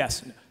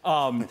 Yes.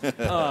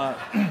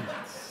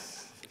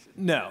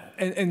 No.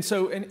 And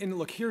so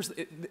look,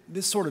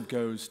 this sort of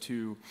goes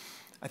to,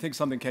 I think,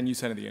 something, Ken, you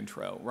said in the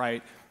intro,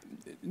 right?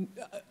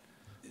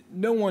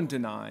 No one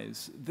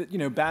denies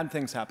that, bad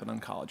things happen on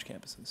college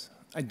campuses.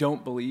 I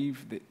don't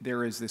believe that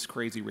there is this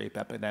crazy rape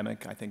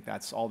epidemic. I think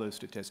that's all those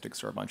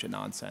statistics are a bunch of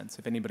nonsense.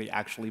 If anybody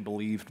actually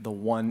believed the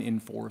 1 in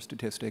 4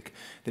 statistic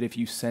that if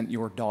you sent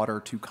your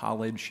daughter to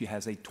college, she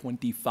has a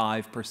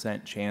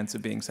 25% chance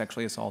of being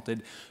sexually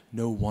assaulted,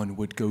 no one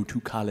would go to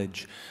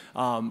college.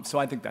 So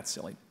I think that's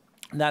silly.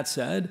 That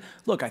said,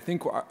 look, I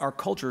think our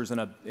culture is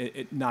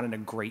not in a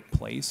great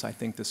place. I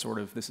think this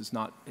is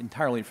not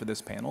entirely for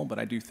this panel, but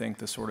I do think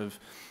the sort of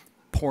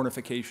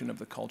pornification of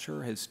the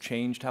culture has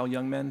changed how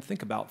young men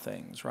think about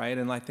things, right?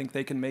 And I think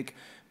they can make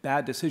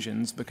bad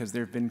decisions because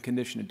they've been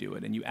conditioned to do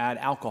it, and you add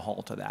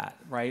alcohol to that,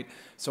 right?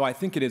 So I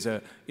think it is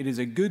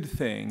a good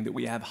thing that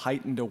we have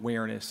heightened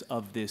awareness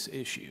of this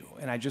issue.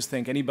 And I just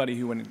think anybody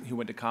who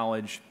went to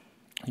college,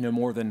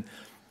 more than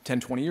 10,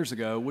 20 years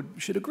ago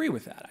should agree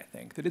with that, I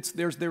think. That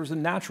there's a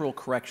natural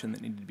correction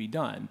that needed to be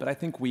done. But I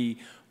think we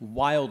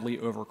wildly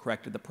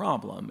overcorrected the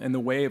problem. And the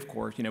way, of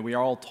course, we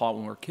are all taught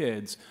when we're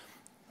kids,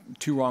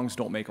 2 wrongs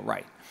don't make a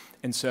right.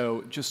 And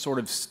so just sort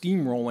of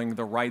steamrolling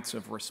the rights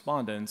of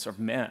respondents, of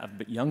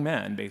young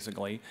men,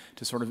 basically,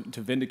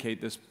 to vindicate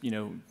this,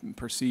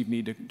 perceived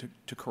need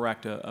to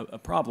correct a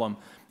problem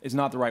is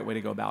not the right way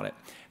to go about it.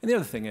 And the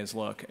other thing is,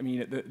 look, I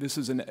mean, this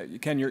is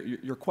Ken,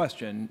 your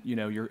question,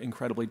 your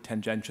incredibly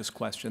tangentious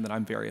question that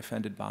I'm very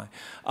offended by,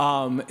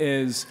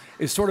 is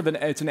sort of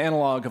it's an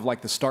analog of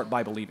like the start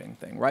by believing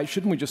thing, right?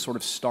 Shouldn't we just sort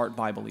of start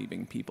by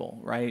believing people,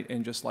 right?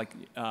 And just like,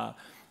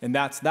 and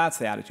that's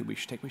the attitude we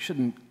should take. We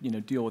shouldn't,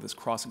 deal with this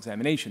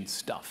cross-examination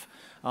stuff.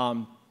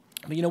 But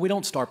we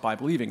don't start by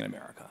believing in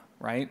America,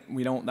 right?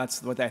 We don't.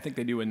 That's what I think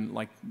they do in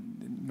like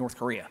North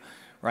Korea,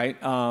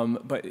 right?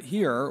 But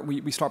here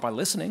we start by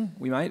listening.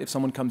 We might, if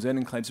someone comes in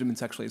and claims to have been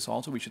sexually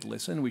assaulted, we should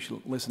listen. We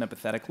should listen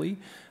empathetically.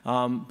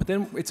 But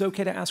then it's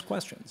okay to ask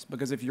questions,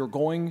 because if you're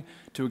going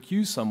to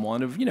accuse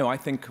someone of, I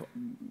think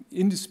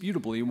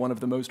indisputably one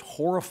of the most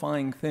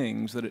horrifying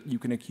things that you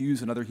can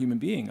accuse another human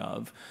being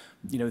of,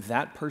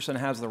 that person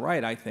has the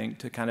right, I think,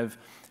 to kind of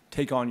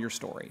take on your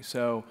story.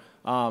 So,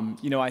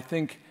 I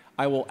think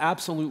I will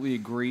absolutely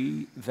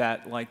agree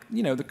that,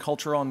 the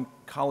culture on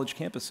college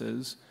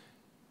campuses,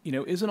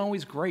 isn't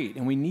always great,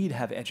 and we need to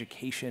have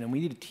education, and we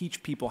need to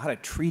teach people how to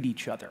treat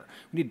each other.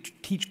 We need to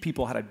teach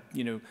people how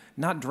to,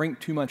 not drink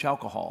too much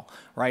alcohol,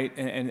 right,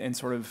 and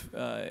sort of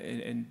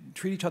and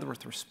treat each other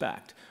with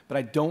respect. But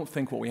I don't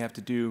think what we have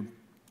to do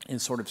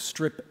is sort of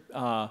strip,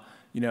 a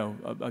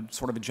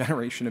sort of a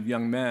generation of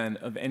young men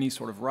of any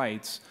sort of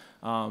rights,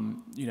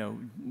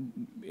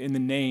 in the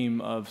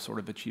name of sort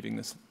of achieving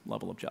this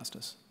level of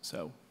justice.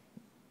 So,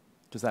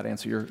 does that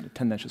answer your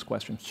tendentious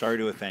question? Sorry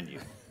to offend you.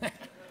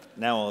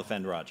 Now I'll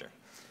offend Roger.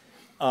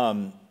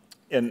 And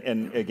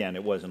again,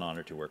 it was an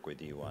honor to work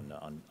with you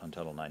on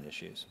Title IX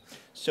issues.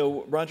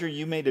 So, Roger,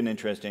 you made an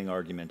interesting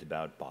argument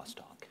about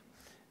Bostock.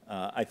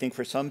 I think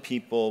for some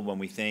people, when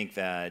we think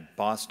that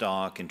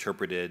Bostock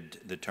interpreted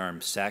the term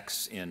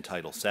sex in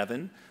Title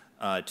VII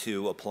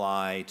to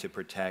apply to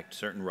protect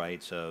certain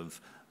rights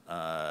of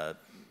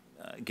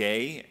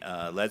gay,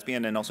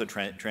 lesbian, and also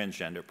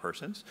transgender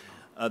persons,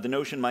 the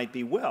notion might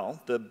be, well,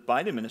 the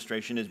Biden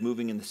administration is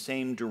moving in the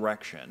same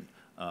direction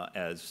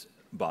as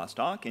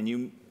Bostock, and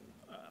you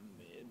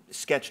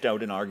sketched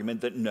out an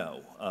argument that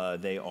no,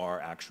 they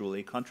are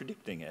actually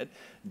contradicting it,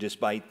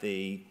 despite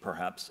the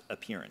perhaps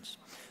appearance.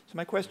 So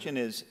my question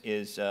is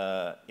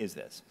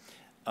this: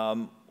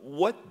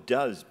 what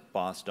does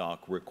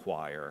Bostock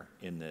require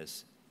in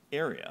this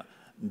area?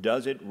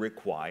 Does it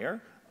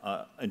require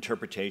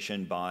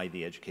interpretation by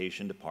the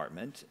Education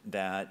Department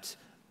that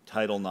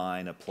Title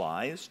IX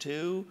applies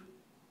to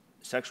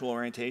sexual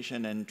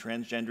orientation and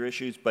transgender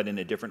issues, but in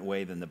a different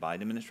way than the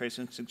Biden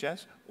administration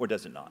suggests, or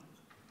does it not?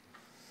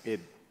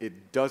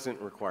 It doesn't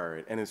require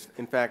it. And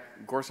in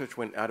fact, Gorsuch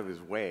went out of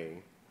his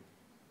way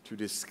to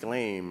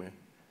disclaim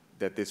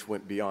that this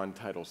went beyond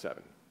Title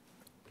VII.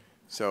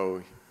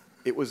 So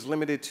it was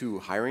limited to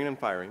hiring and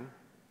firing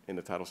in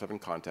the Title VII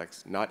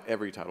context, not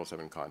every Title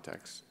VII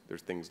context.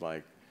 There's things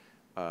like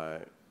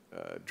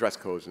dress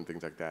codes and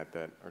things like that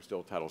that are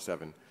still Title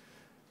VII.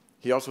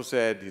 He also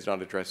said he's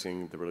not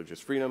addressing the religious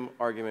freedom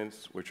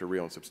arguments, which are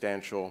real and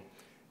substantial,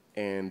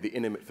 and the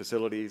intimate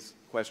facilities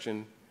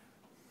question.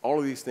 All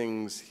of these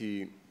things,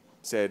 he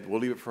said, we'll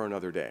leave it for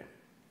another day.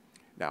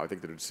 Now, I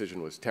think the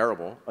decision was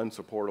terrible,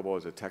 unsupportable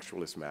as a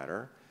textualist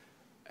matter,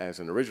 as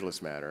an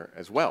originalist matter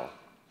as well.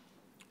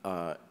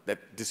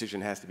 That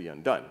decision has to be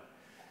undone.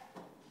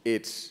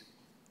 It's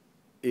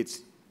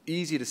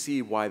easy to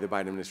see why the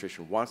Biden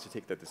administration wants to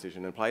take that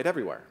decision and apply it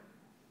everywhere,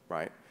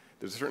 right?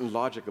 There's a certain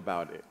logic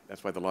about it.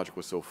 That's why the logic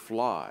was so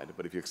flawed.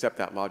 But if you accept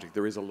that logic,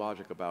 there is a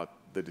logic about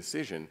the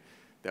decision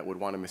that would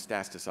want to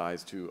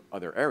metastasize to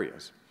other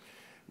areas.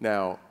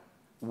 Now,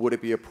 would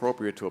it be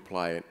appropriate to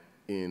apply it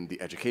in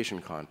the education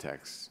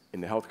context,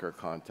 in the healthcare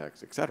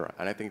context, et cetera?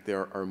 And I think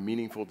there are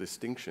meaningful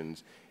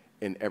distinctions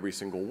in every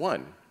single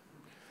one.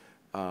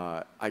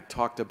 I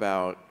talked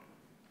about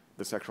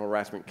the sexual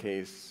harassment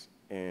case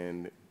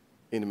and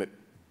intimate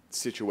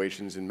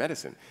situations in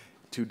medicine.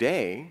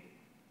 Today,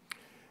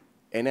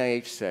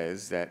 NIH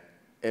says that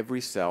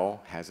every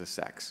cell has a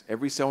sex.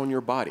 Every cell in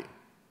your body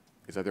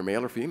is either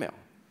male or female.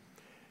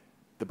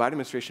 The Biden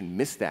administration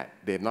missed that.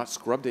 They have not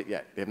scrubbed it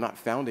yet. They have not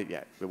found it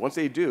yet. But once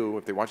they do,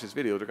 if they watch this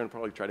video, they're going to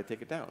probably try to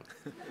take it down.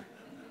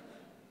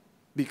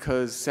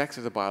 Because sex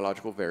as a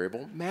biological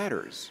variable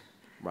matters,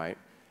 right?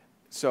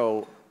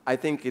 So I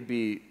think it'd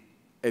be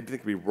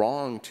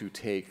wrong to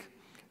take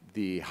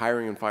the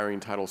hiring and firing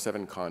Title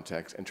VII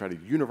context and try to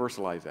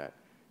universalize that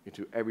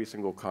into every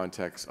single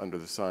context under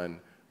the sun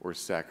where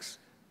sex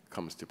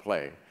comes to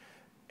play.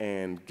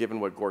 And given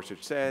what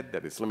Gorsuch said,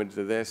 that it's limited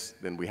to this,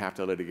 then we have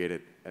to litigate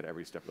it at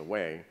every step of the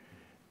way.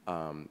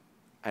 And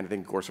I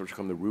think Gorsuch will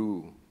come to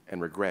rue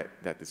and regret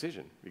that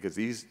decision, because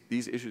these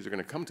issues are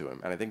going to come to him.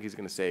 And I think he's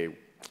going to say,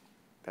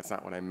 that's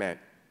not what I meant.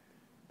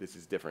 This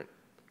is different.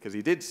 Because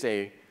he did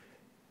say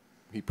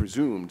he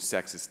presumed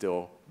sex is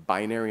still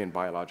binary and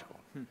biological.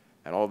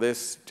 And all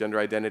this, gender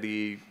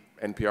identity,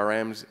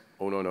 NPRMs,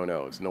 oh, no, no,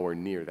 no. It's nowhere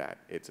near that.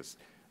 It's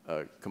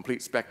a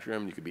complete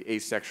spectrum. You could be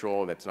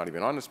asexual. That's not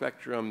even on the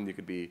spectrum. You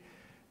could be,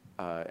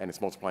 and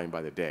it's multiplying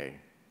by the day.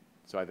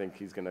 So I think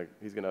he's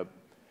gonna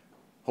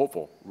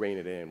hopeful, rein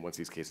it in once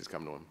these cases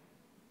come to him.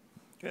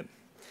 Good.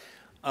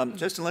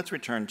 Justin, let's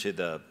return to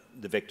the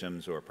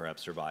victims or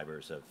perhaps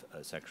survivors of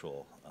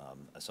sexual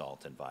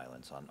assault and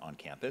violence on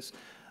campus.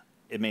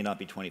 It may not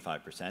be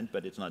 25%,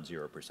 but it's not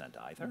 0%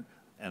 either.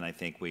 And I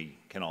think we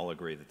can all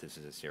agree that this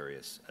is a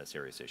serious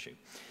issue.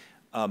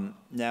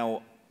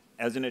 Now,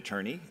 as an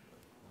attorney,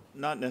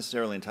 not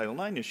necessarily in Title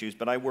IX issues,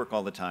 but I work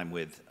all the time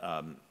with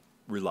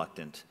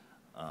reluctant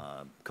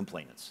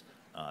complainants,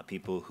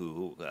 people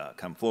who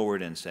come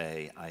forward and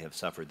say, I have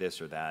suffered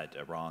this or that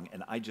wrong,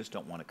 and I just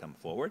don't want to come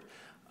forward,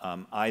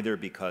 either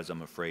because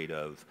I'm afraid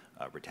of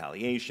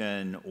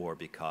retaliation or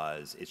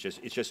because it's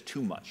just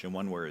too much in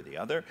one way or the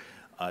other.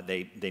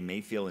 They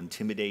may feel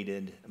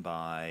intimidated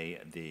by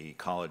the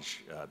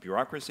college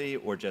bureaucracy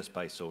or just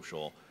by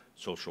social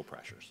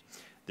pressures.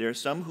 There are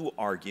some who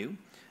argue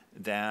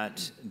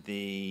that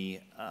the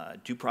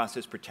due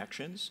process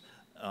protections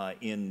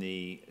in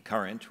the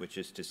current, which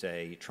is to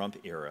say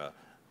Trump-era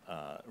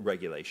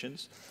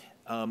regulations,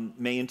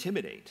 may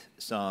intimidate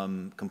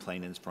some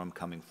complainants from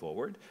coming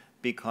forward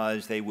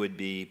because they would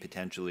be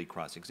potentially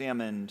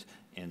cross-examined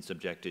and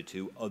subjected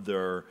to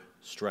other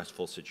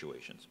stressful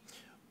situations.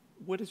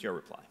 What is your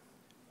reply?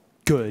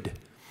 Good.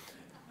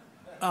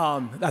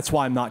 That's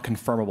why I'm not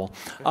confirmable.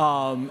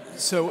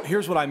 So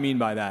here's what I mean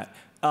by that.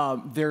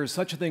 There's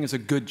such a thing as a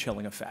good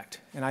chilling effect,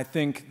 and I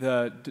think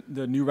the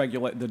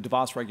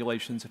DeVos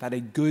regulations have had a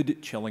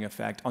good chilling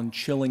effect on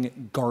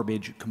chilling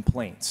garbage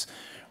complaints,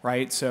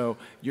 right? So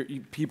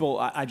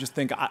I just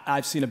think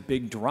I've seen a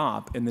big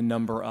drop in the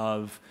number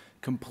of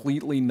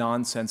completely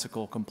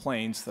nonsensical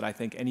complaints that I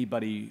think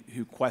anybody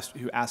who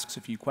asks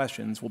a few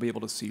questions will be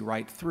able to see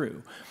right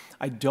through.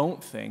 I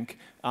don't think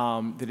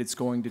that it's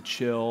going to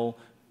chill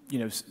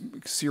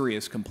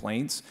serious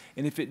complaints,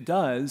 and if it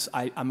does,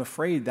 I'm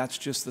afraid that's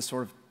just the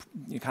sort of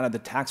kind of the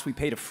tax we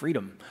pay to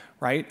freedom,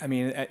 right? I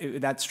mean,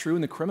 that's true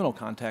in the criminal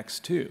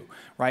context too,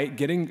 right?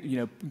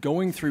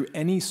 Going through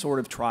any sort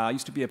of trial. I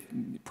used to be a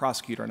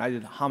prosecutor, and I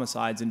did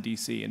homicides in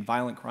D.C. and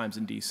violent crimes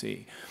in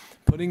D.C.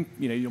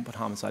 You don't put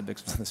homicide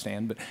victims on the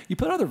stand, but you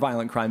put other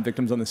violent crime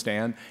victims on the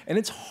stand, and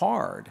it's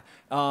hard.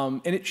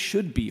 And it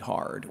should be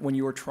hard when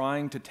you are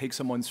trying to take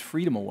someone's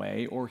freedom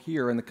away, or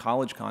here in the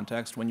college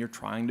context, when you're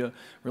trying to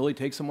really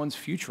take someone's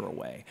future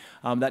away.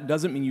 That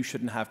doesn't mean you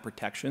shouldn't have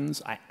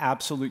protections. I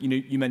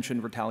absolutely, you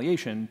mentioned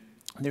retaliation.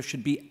 There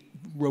should be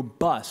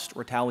robust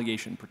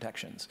retaliation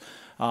protections.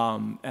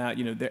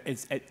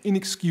 It's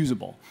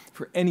inexcusable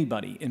for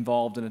anybody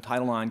involved in a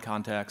Title IX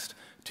context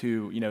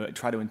to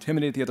try to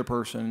intimidate the other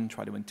person,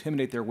 try to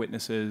intimidate their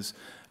witnesses,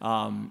 but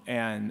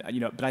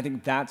I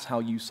think that's how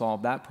you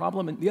solve that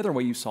problem. And the other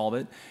way you solve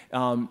it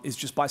is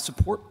just by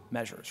support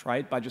measures,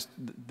 right? By just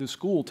the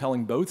school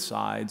telling both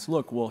sides,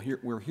 look,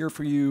 we're here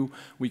for you.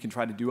 We can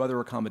try to do other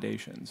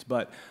accommodations.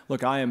 But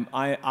look,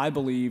 I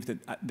believe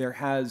that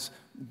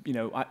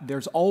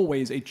there's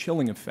always a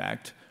chilling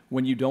effect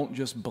when you don't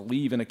just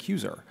believe an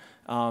accuser.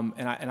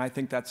 And I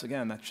think that's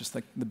just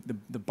like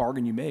the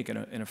bargain you make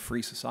in a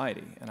free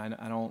society, and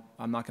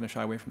I'm not going to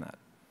shy away from that.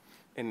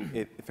 And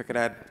if I could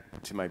add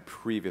to my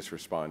previous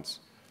response,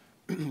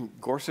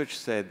 Gorsuch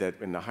said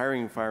that in the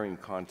hiring and firing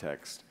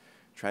context,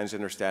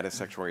 transgender status,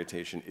 sexual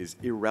orientation is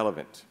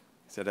irrelevant.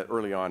 He said that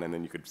early on, and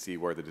then you could see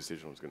where the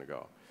decision was going to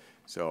go.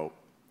 So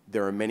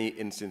there are many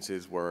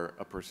instances where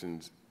a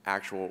person's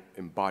actual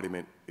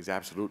embodiment is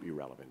absolutely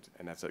relevant,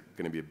 and that's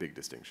going to be a big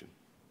distinction.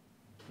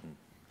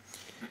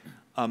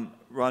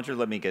 Roger,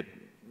 let me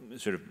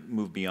sort of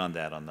move beyond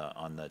that on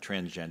the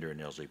transgender and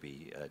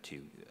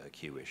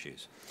LGBTQ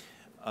issues.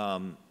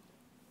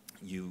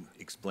 You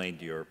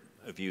explained your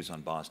views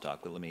on Bostock,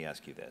 but let me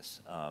ask you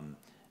this.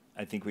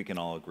 I think we can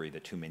all agree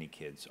that too many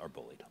kids are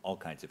bullied. All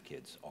kinds of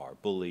kids are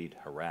bullied,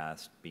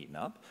 harassed, beaten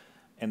up,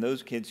 and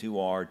those kids who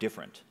are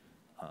different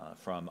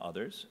from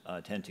others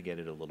tend to get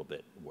it a little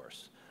bit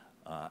worse.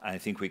 I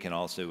think we can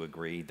also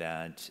agree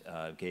that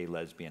gay,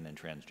 lesbian, and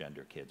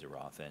transgender kids are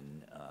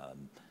often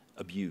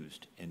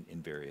abused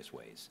in various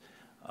ways.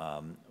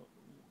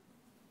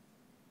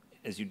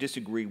 As you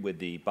disagree with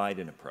the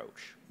Biden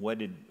approach,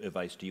 what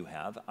advice do you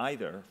have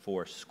either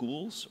for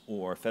schools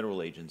or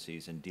federal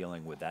agencies in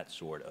dealing with that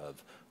sort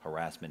of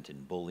harassment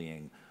and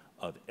bullying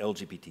of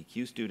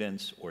LGBTQ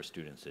students or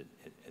students at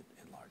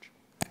large?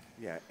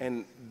 Yeah,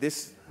 and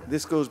this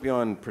goes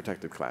beyond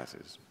protected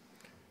classes.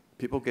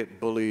 People get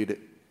bullied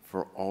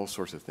for all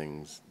sorts of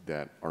things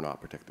that are not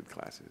protected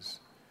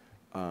classes.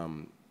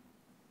 And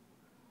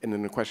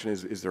then the question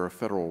is there a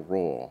federal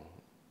role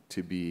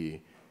to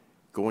be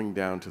going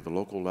down to the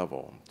local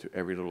level, to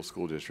every little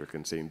school district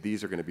and saying,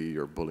 these are going to be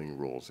your bullying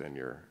rules and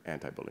your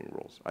anti-bullying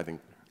rules? I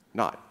think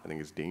not. I think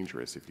it's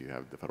dangerous if you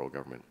have the federal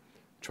government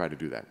try to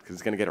do that, because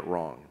it's going to get it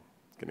wrong.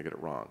 It's going to get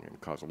it wrong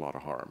and cause a lot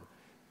of harm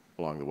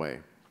along the way.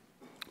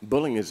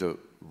 Bullying is a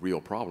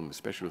real problem,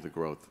 especially with the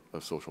growth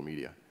of social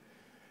media.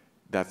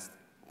 That's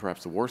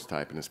perhaps the worst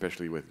type, and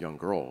especially with young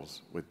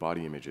girls with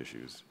body image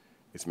issues.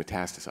 It's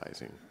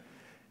metastasizing,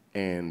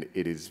 and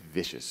it is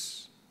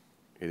vicious.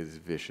 It is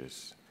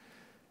vicious.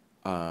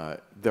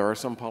 There are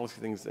some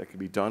policy things that can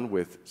be done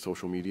with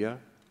social media,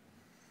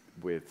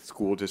 with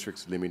school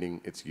districts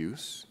limiting its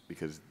use,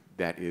 because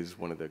that is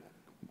one of the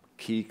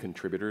key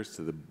contributors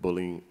to the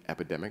bullying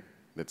epidemic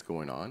that's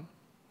going on.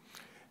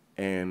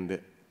 And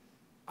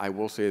I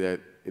will say that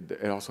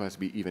it also has to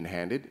be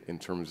even-handed in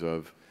terms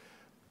of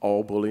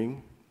all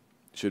bullying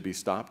should be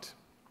stopped.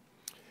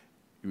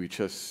 We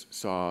just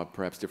saw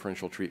perhaps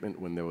differential treatment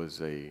when there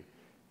was a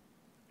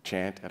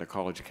chant at a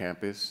college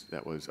campus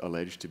that was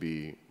alleged to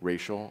be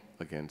racial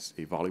against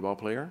a volleyball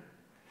player.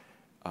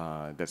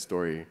 That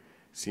story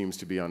seems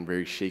to be on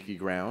very shaky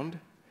ground,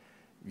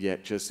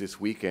 yet just this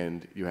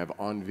weekend you have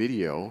on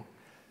video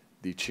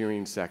the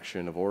cheering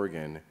section of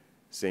Oregon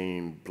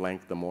saying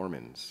blank the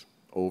Mormons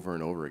over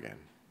and over again.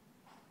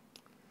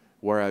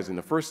 Whereas in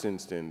the first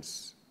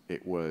instance,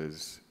 it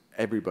was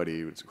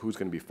everybody who's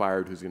going to be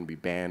fired, who's going to be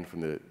banned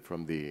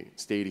from the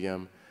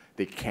stadium.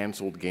 They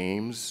canceled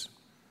games.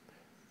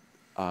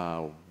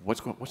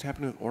 What's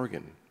happening with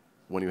Oregon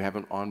when you have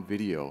them on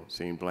video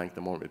saying blank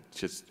the Mormons? It's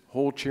just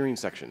whole cheering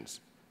sections,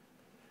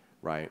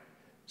 right?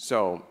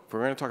 So if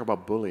we're going to talk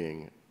about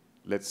bullying,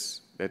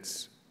 let's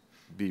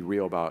be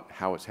real about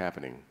how it's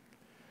happening.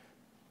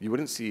 You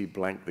wouldn't see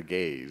blank the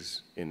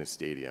gays in a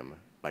stadium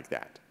like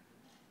that.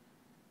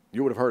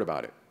 You would have heard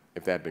about it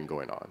if that had been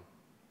going on,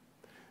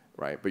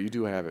 right? But you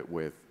do have it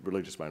with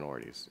religious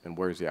minorities, and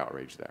where's the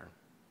outrage there?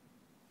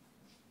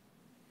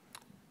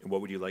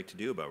 What would you like to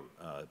do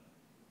about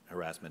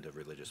harassment of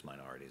religious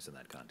minorities in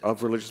that context?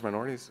 Of religious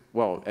minorities?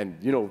 Well, and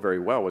you know very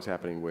well what's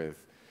happening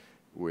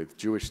with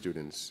Jewish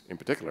students in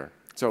particular.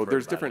 So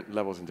there's different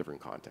levels in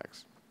different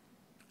contexts.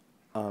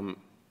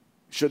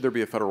 Should there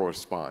be a federal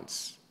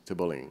response to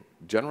bullying?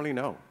 Generally,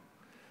 no.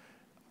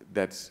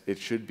 It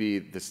should be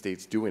the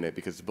states doing it,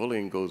 because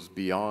bullying goes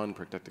beyond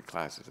protected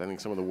classes. I think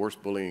some of the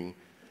worst bullying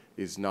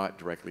is not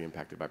directly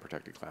impacted by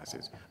protected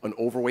classes. An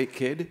overweight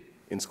kid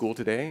in school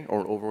today, or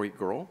an overweight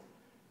girl,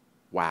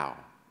 wow,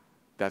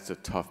 that's a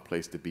tough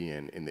place to be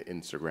in the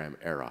Instagram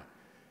era.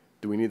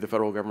 Do we need the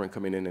federal government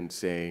coming in and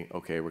say,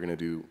 okay, we're going to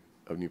do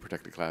a new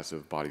protected class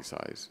of body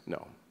size?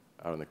 No,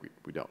 I don't think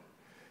we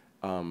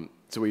don't.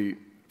 So we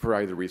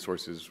provide the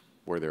resources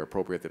where they're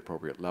appropriate at the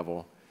appropriate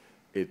level.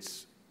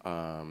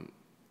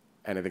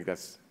 And I think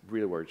that's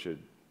really where it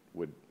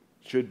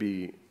should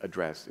be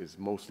addressed, is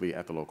mostly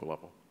at the local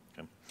level.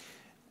 Okay.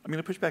 I'm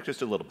going to push back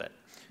just a little bit.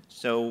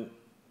 So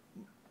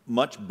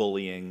much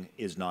bullying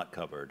is not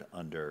covered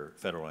under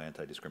federal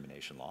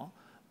anti-discrimination law,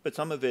 but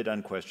some of it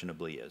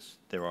unquestionably is.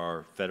 There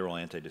are federal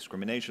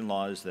anti-discrimination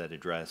laws that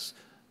address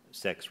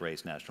sex,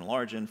 race, national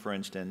origin, for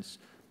instance,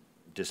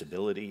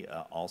 disability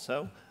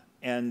also,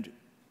 and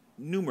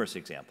numerous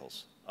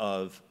examples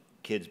of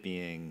kids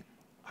being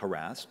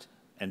harassed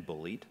and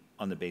bullied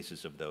on the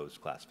basis of those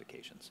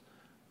classifications.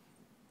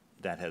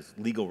 That has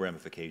legal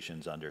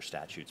ramifications under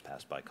statutes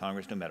passed by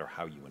Congress, no matter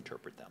how you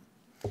interpret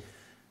them.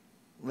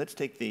 Let's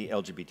take the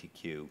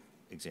LGBTQ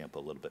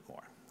example a little bit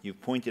more.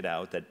 You've pointed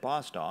out that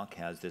Bostock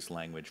has this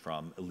language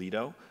from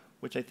Alito,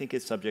 which I think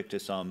is subject to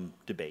some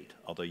debate,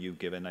 although you've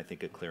given, I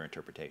think, a clear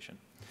interpretation.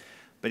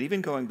 But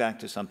even going back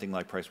to something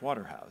like Price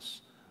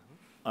Waterhouse,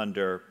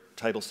 under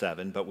Title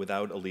VII, but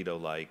without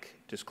Alito-like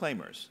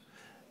disclaimers,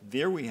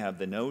 there we have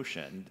the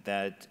notion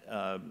that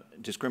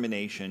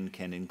discrimination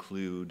can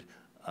include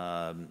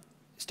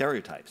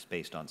stereotypes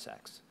based on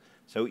sex.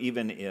 So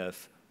even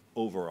if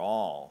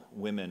overall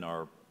women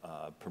are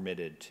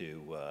permitted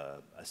to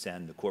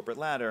ascend the corporate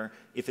ladder,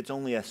 if it's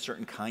only a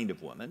certain kind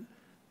of woman,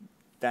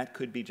 that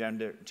could be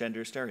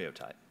gender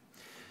stereotype.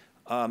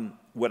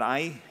 What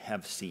I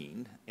have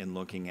seen in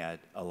looking at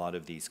a lot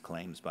of these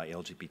claims by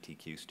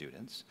LGBTQ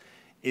students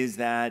is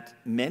that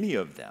many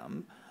of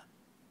them,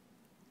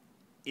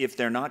 if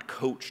they're not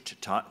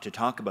coached to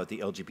talk about the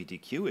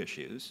LGBTQ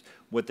issues,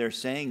 what they're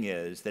saying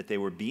is that they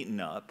were beaten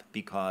up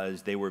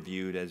because they were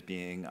viewed as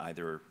being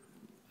either,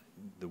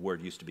 the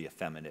word used to be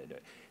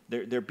effeminate.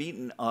 They're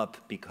beaten up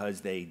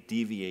because they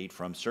deviate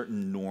from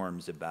certain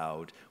norms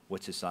about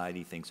what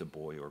society thinks a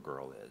boy or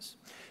girl is.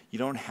 You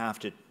don't have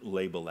to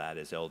label that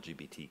as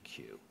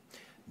LGBTQ.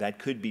 That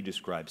could be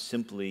described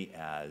simply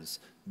as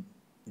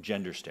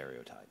gender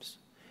stereotypes.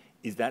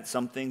 Is that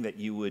something that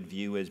you would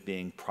view as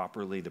being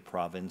properly the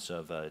province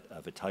of a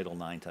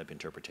Title IX type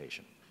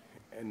interpretation?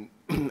 And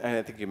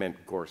I think you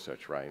meant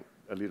Gorsuch, right?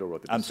 Alito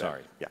wrote the dissent. I'm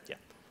sorry. Yeah.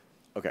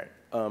 Okay.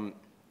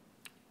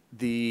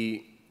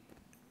 The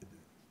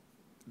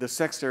the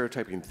sex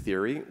stereotyping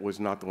theory was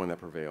not the one that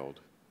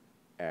prevailed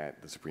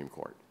at the Supreme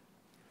Court.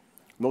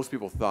 Most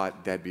people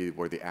thought that'd be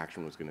where the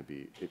action was going to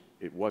be.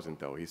 It wasn't,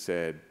 though. He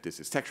said, this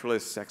is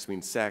textualist, sex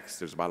means sex,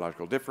 there's a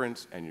biological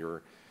difference, and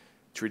you're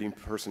treating a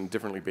person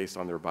differently based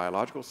on their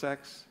biological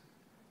sex,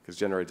 because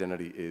gender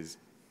identity is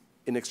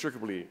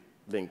inextricably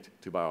linked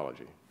to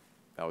biology.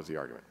 That was the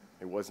argument.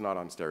 It was not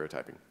on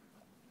stereotyping.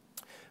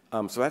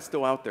 So that's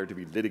still out there to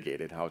be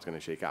litigated, how it's going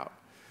to shake out.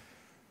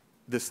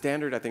 The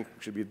standard, I think,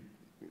 should be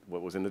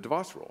what was in the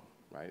DeVos rule,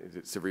 right? Is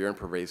it severe and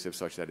pervasive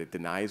such that it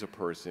denies a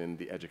person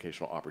the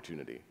educational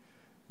opportunity?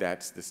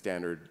 That's the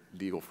standard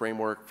legal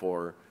framework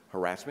for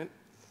harassment,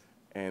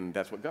 and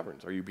that's what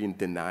governs. Are you being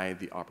denied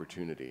the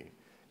opportunity?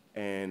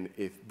 And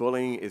if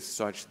bullying is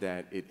such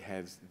that it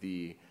has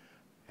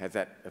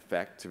that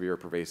effect, severe or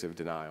pervasive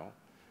denial,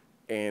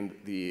 and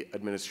the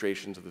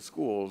administrations of the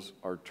schools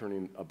are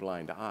turning a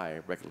blind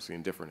eye, recklessly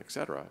indifferent, et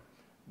cetera,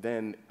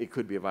 then it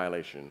could be a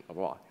violation of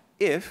law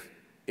if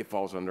it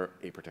falls under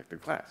a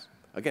protected class.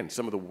 Again,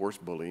 some of the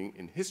worst bullying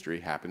in history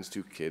happens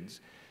to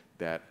kids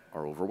that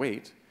are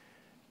overweight,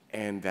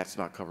 and that's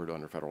not covered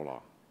under federal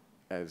law.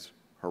 As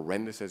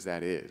horrendous as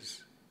that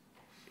is,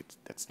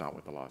 that's not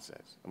what the law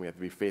says. And we have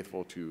to be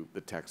faithful to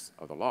the text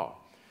of the law.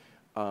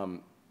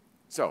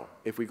 So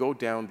if we go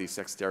down the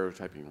sex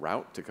stereotyping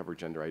route to cover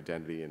gender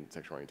identity and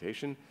sexual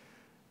orientation,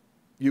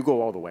 you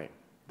go all the way.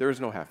 There is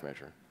no half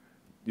measure.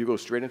 You go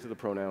straight into the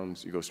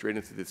pronouns, you go straight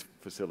into these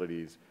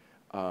facilities,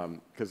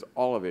 because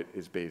all of it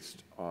is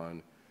based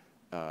on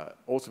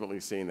ultimately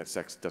saying that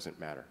sex doesn't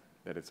matter,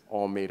 that it's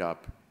all made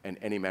up and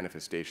any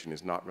manifestation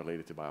is not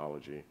related to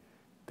biology.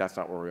 That's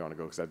not where we want to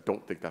go, because I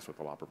don't think that's what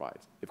the law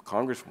provides. If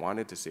Congress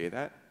wanted to say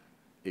that,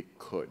 it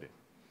could.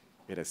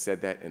 It has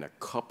said that in a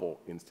couple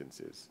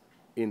instances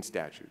in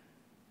statute,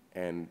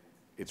 and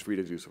it's free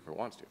to do so if it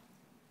wants to.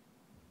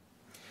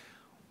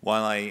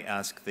 While I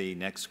ask the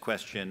next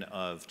question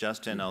of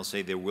Justin, I'll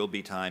say there will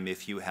be time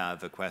if you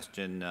have a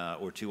question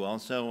or two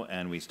also,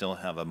 and we still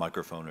have a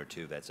microphone or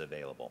two that's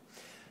available.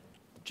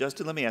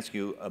 Justin, let me ask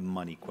you a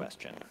money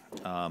question.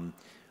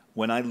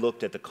 When I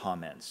looked at the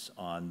comments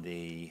on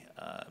the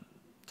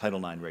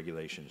Title IX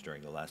regulations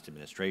during the last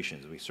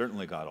administrations, we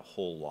certainly got a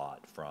whole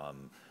lot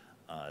from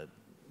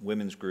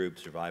women's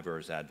groups,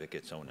 survivors,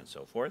 advocates, so on and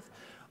so forth.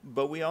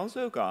 But we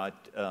also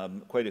got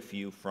quite a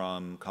few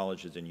from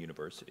colleges and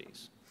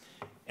universities.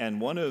 And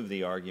one of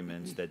the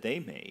arguments that they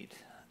made,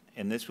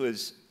 and this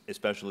was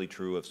especially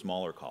true of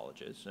smaller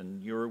colleges,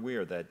 and you're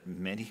aware that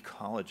many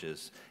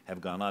colleges have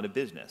gone out of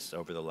business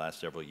over the last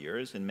several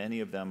years, and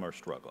many of them are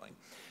struggling.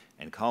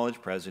 And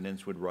college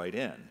presidents would write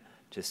in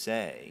to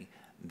say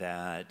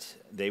that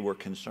they were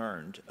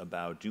concerned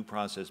about due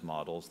process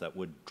models that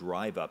would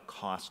drive up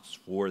costs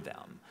for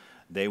them.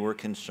 They were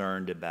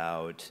concerned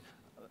about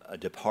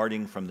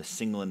departing from the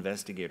single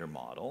investigator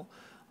model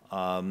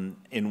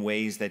in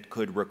ways that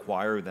could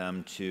require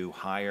them to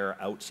hire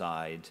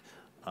outside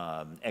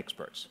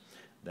experts.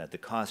 That the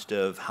cost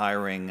of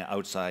hiring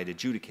outside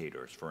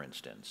adjudicators, for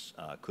instance,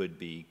 could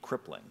be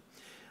crippling.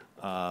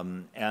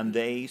 And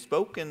they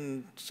spoke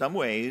in some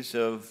ways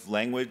of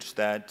language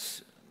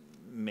that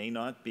may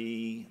not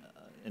be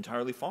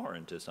entirely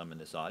foreign to some in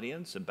this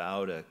audience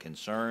about a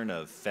concern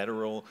of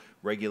federal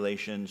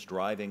regulations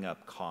driving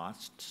up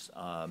costs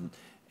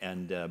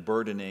and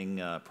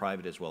burdening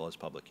private as well as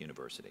public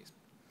universities.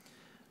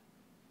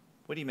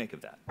 What do you make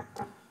of that?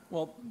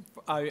 Well,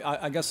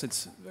 I guess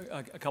it's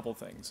a couple of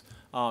things.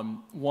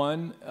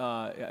 One,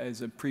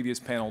 as a previous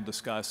panel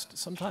discussed,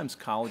 sometimes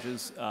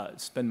colleges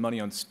spend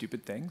money on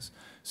stupid things.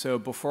 So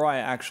before I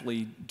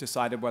actually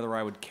decided whether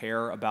I would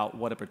care about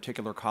what a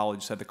particular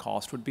college said the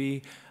cost would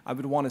be, I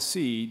would want to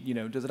see,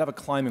 does it have a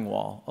climbing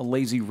wall, a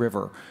lazy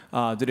river?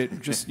 Did it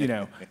just,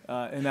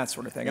 and that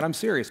sort of thing. And I'm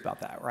serious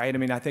about that, right? I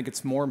mean, I think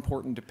it's more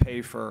important to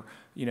pay for,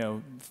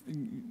 due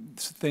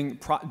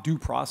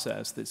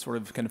process that sort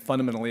of can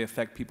fundamentally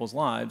affect people's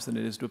lives than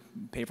it is to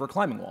pay for a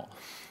climbing wall.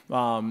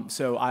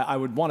 So I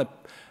would want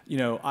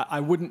to, I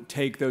wouldn't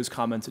take those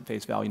comments at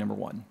face value, number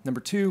one. Number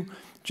two,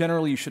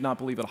 generally you should not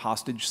believe what a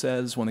hostage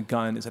says when a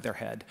gun is at their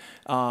head.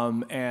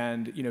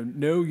 And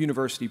no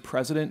university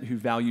president who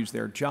values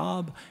their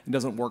job and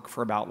doesn't work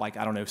for about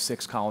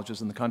 6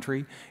 colleges in the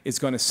country is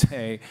going to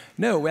say,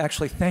 no,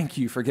 actually thank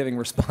you for giving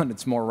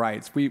respondents more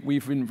rights.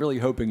 We've been really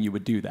hoping you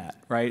would do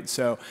that, right?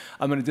 So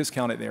I'm going to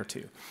discount it there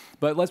too.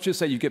 But let's just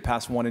say you get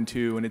past 1 and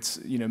 2 and it's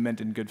meant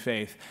in good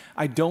faith.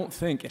 I don't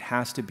think it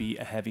has to be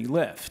a heavy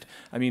lift.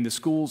 I mean, the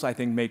schools, I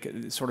think, make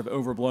it sort of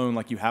overblown,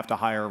 like you have to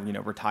hire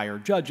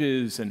retired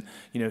judges and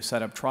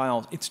set up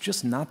trials. It's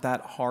just not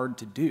that hard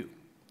to do.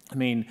 I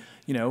mean,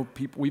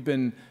 we've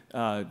been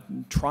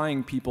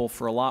trying people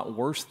for a lot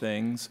worse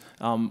things,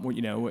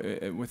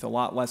 with a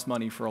lot less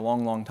money for a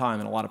long, long time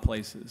in a lot of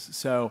places.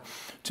 So,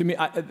 to me,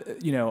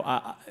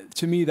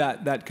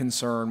 that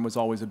concern was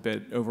always a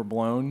bit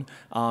overblown.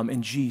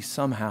 And gee,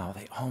 somehow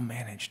they all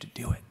managed to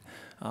do it.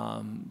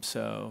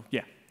 So,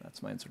 yeah,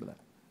 that's my answer to that.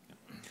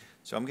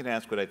 So I'm going to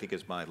ask what I think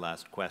is my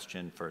last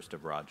question, first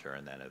of Roger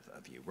and then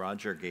of you.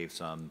 Roger gave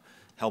some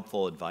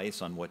helpful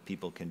advice on what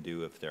people can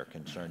do if they're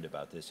concerned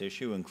about this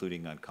issue,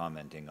 including on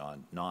commenting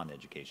on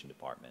non-education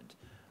department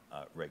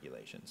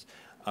regulations.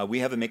 We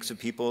have a mix of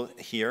people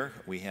here.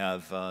 We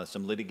have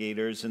some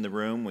litigators in the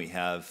room. We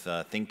have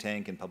think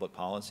tank and public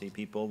policy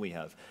people. We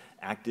have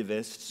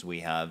activists.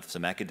 We have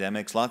some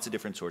academics, lots of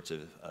different sorts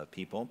of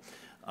people.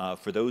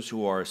 For those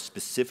who are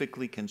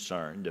specifically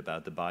concerned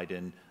about the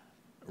Biden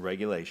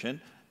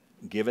regulation,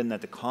 given that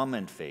the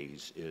comment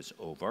phase is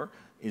over,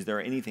 is there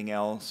anything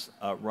else,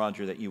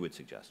 Roger, that you would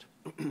suggest?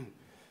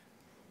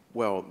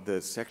 Well,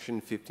 the Section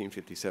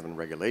 1557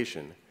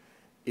 regulation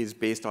is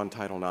based on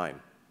Title IX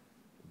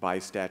by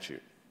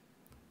statute.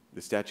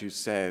 The statute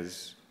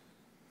says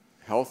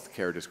health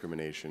care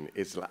discrimination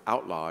is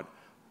outlawed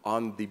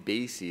on the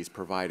bases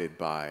provided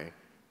by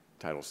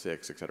Title VI,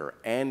 et cetera,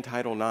 and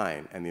Title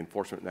IX, and the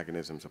enforcement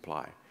mechanisms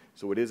apply.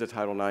 So it is a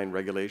Title IX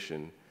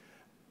regulation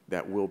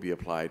that will be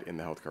applied in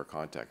the healthcare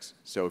context.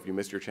 So if you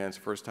missed your chance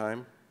first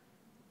time,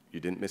 you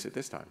didn't miss it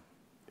this time.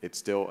 It's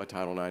still a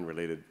Title IX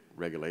related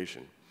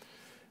regulation.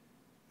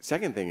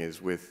 Second thing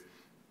is with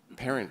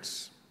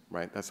parents,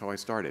 right? That's how I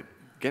started.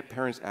 Get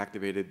parents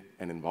activated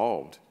and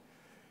involved,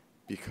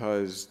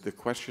 because the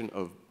question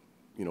of,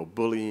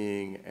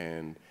 bullying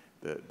and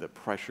the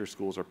pressure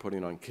schools are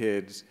putting on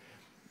kids,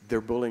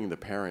 they're bullying the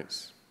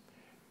parents,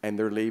 and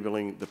they're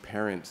labeling the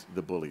parents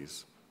the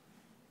bullies.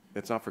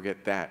 Let's not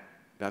forget that.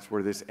 That's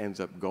where this ends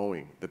up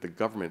going, that the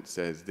government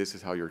says this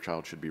is how your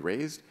child should be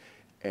raised,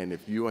 and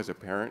if you as a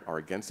parent are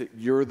against it,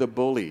 you're the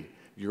bully,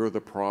 you're the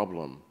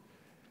problem.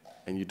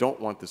 And you don't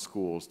want the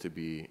schools to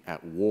be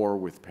at war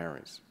with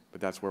parents,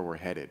 but that's where we're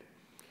headed.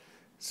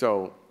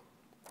 So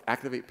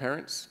activate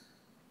parents,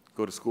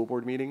 go to school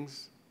board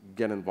meetings,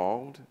 get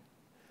involved,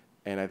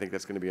 and I think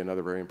that's going to be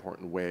another very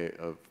important way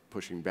of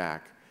pushing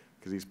back,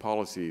 because these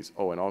policies,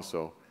 and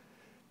also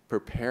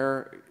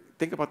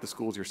think about the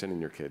schools you're sending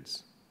your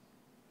kids.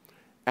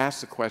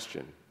 Ask the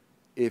question,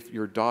 if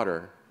your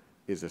daughter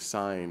is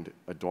assigned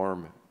a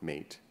dorm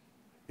mate,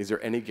 is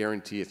there any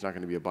guarantee it's not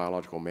going to be a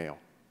biological male?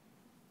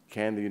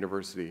 Can the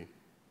university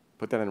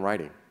put that in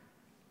writing?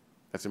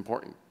 That's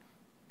important,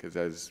 because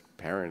as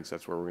parents,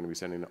 that's where we're going to be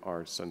sending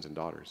our sons and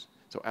daughters.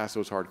 So ask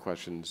those hard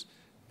questions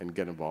and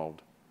get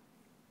involved.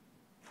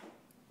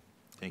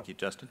 Thank you.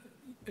 Justin?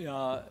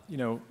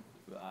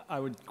 I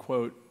would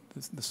quote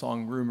the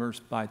song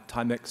Rumors by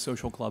Timex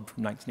Social Club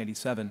from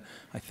 1987.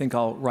 I think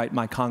I'll write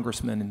my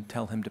congressman and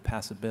tell him to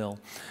pass a bill.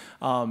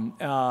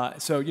 I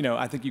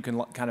think you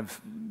can kind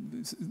of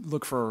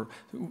look for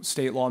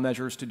state law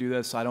measures to do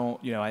this.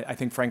 I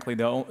think frankly,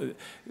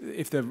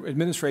 if the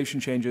administration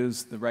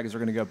changes, the regs are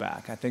going to go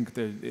back. I think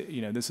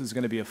this is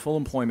going to be a full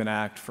employment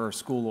act for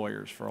school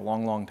lawyers for a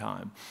long, long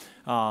time.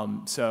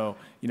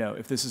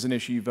 If this is an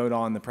issue, you vote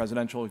on the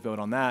presidential, you vote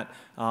on that.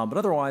 But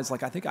otherwise,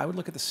 I think I would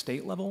look at the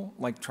state level,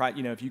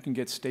 if you can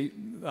get state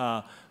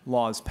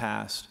laws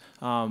passed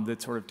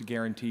that sort of to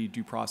guarantee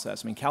due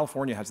process. I mean,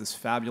 California has this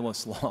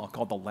fabulous law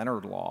called the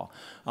Leonard Law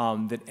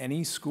that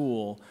any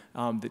school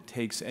that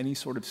takes any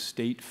sort of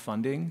state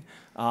funding,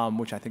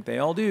 which I think they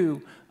all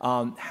do,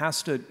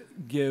 has to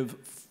give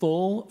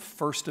full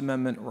First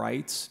Amendment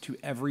rights to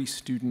every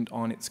student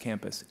on its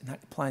campus. And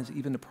that applies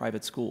even to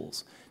private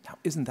schools. Now,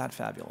 isn't that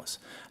fabulous?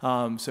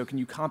 So can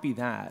you copy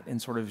that in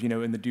sort of,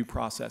 in the due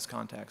process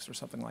context or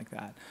something like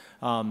that?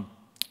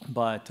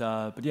 But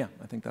yeah,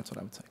 I think that's what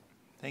I would say.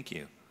 Thank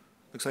you.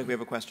 Looks like we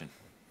have a question.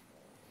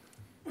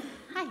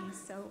 Hi,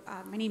 so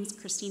my name is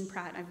Christine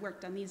Pratt. I've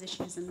worked on these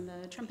issues in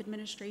the Trump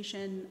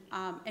administration.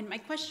 And my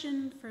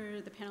question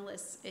for the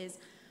panelists is,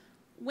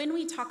 when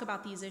we talk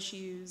about these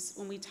issues,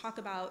 when we talk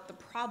about the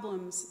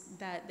problems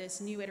that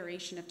this new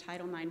iteration of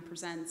Title IX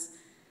presents,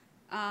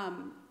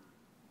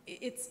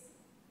 it's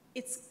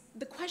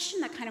the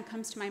question that kind of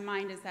comes to my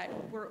mind is that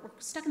we're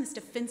stuck in this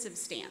defensive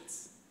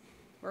stance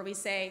where we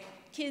say,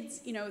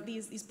 kids,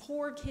 these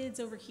poor kids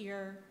over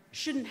here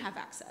shouldn't have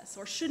access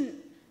or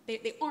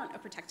they aren't a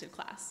protected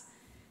class.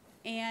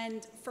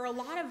 And for a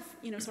lot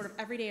of, sort of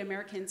everyday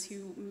Americans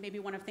who maybe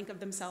want to think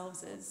of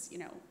themselves as,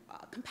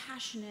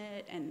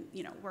 compassionate and,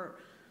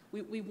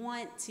 we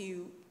want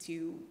to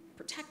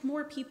protect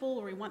more people,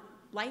 or we want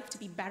life to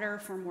be better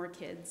for more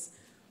kids.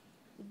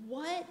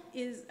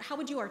 How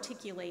would you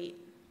articulate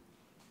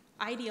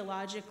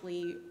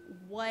ideologically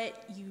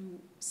what you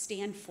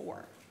stand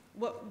for?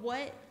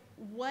 What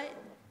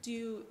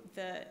do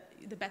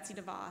the Betsy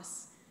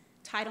DeVos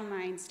Title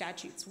IX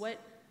statutes,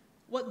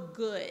 what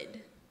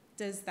good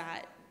does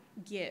that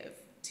give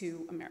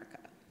to America?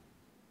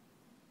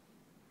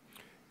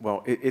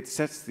 Well, it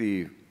sets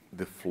the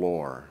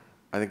floor.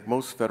 I think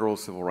most federal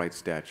civil rights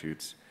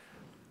statutes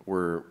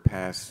were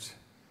passed,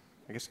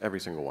 I guess every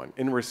single one,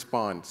 in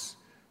response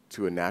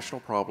to a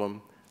national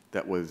problem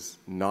that was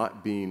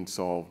not being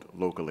solved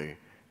locally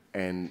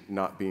and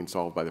not being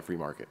solved by the free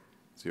market.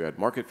 So you had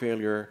market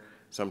failure,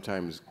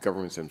 sometimes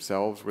governments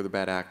themselves were the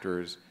bad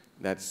actors.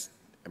 I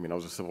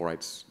was a civil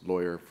rights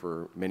lawyer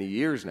for many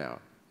years now,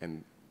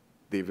 and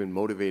they've been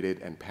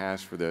motivated and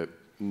passed for the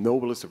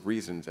noblest of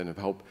reasons and have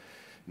helped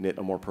knit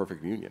a more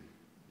perfect union.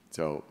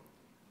 So,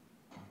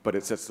 but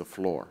it sets the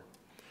floor,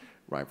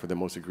 right, for the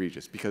most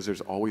egregious, because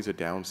there's always a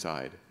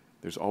downside.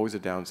 There's always a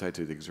downside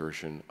to the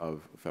exertion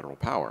of federal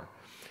power,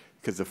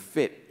 because the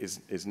fit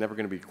is never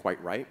going to be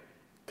quite right,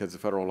 because the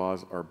federal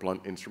laws are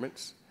blunt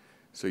instruments.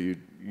 So you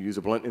use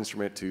a blunt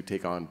instrument to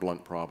take on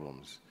blunt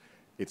problems.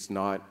 It's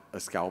not a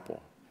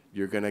scalpel.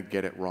 You're going to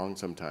get it wrong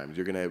sometimes.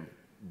 You're going to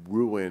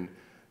ruin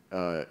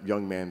a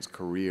young man's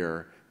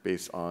career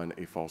based on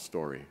a false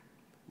story,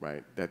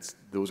 right?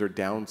 Those are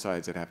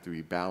downsides that have to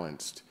be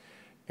balanced,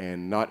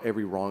 and not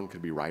every wrong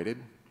could be righted.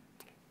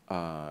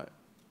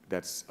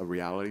 That's a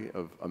reality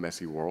of a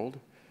messy world,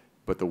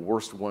 but the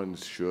worst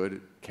ones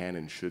can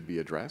and should be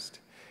addressed.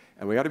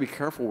 And we got to be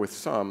careful with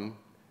some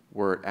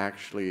where it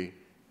actually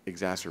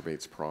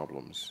exacerbates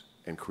problems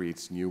and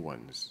creates new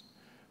ones.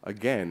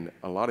 Again,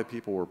 a lot of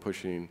people were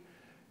pushing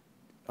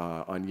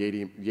on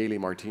Yaley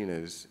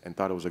Martinez and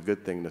thought it was a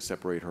good thing to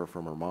separate her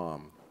from her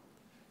mom,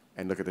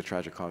 and look at the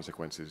tragic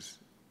consequences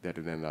that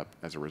it ended up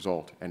as a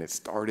result. And it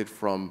started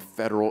from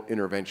federal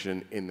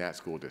intervention in that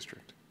school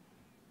district.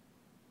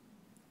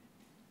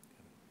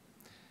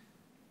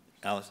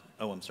 Alice,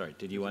 oh, I'm sorry.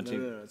 Did you want to?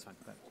 No, it's fine.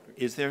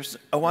 Is there?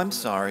 Oh, I'm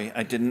sorry.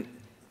 I didn't.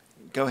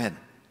 Go ahead.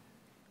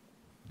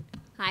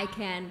 Hi,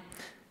 Ken.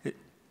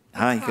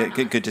 Hi.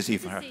 Good to see you.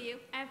 Good to see you.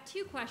 I have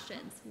two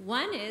questions.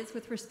 One is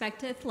with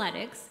respect to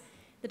athletics.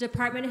 The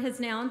department has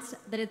announced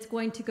that it's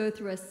going to go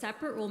through a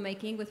separate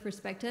rulemaking with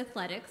respect to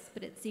athletics,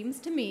 but it seems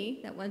to me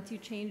that once you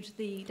change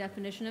the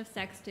definition of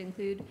sex to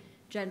include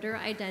gender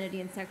identity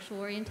and sexual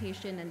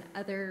orientation and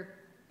other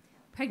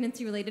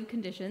pregnancy-related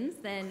conditions,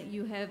 then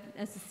you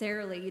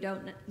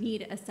don't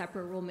need a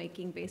separate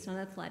rulemaking based on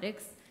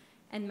athletics.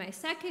 And my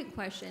second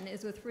question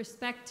is with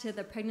respect to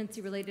the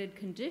pregnancy-related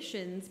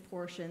conditions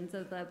portions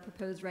of the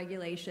proposed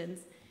regulations.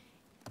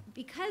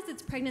 Because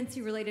it's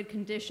pregnancy-related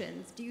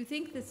conditions, do you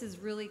think this is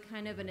really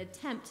kind of an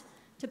attempt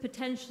to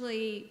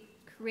potentially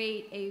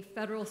create a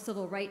federal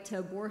civil right to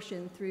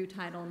abortion through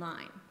Title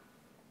IX?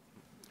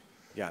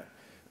 Yeah.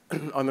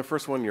 On the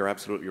first one, you're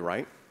absolutely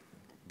right.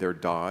 Their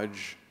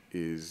dodge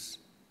is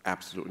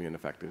absolutely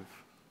ineffective.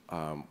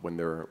 When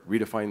they're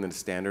redefining the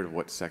standard of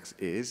what sex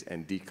is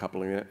and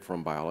decoupling it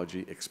from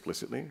biology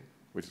explicitly,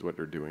 which is what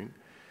they're doing,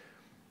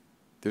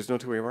 there's no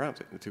way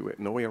around it.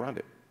 No way around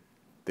it.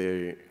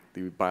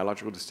 The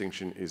biological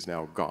distinction is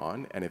now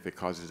gone, and if it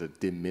causes a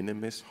de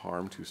minimis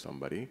harm to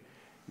somebody,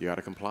 you got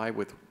to comply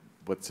with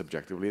what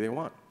subjectively they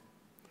want.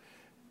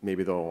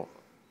 Maybe they'll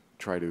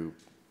try to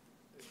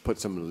put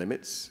some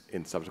limits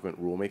in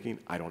subsequent rulemaking.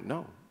 I don't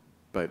know,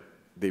 but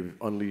they've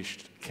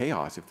unleashed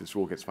chaos if this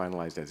rule gets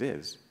finalized as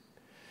is.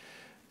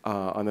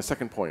 On the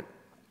second point,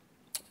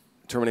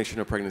 termination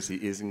of pregnancy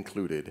is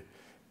included.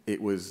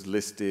 It was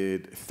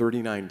listed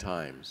 39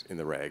 times in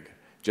the reg,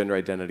 gender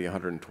identity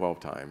 112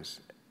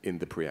 times in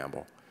the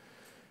preamble.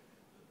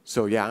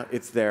 So yeah,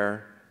 it's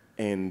there,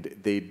 and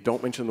they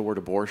don't mention the word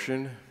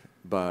abortion,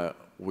 but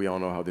we all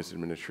know how this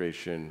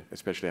administration,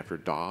 especially after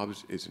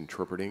Dobbs, is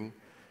interpreting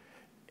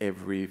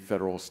every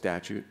federal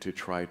statute to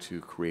try to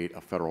create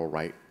a federal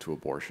right to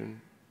abortion.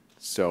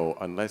 So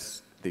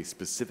unless they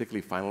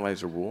specifically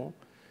finalize a rule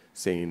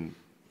saying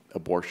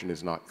abortion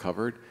is not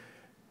covered,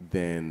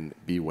 then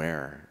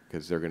beware,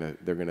 because they're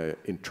gonna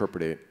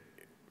interpret it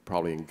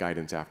probably in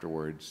guidance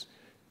afterwards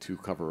to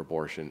cover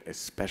abortion,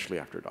 especially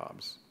after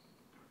Dobbs.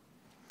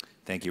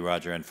 Thank you,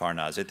 Roger and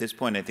Farnaz. At this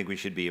point, I think we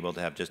should be able to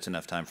have just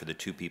enough time for the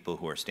two people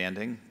who are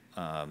standing.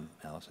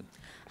 Allison.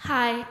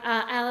 Hi,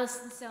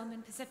 Allison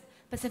Selman,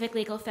 Pacific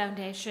Legal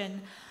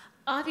Foundation.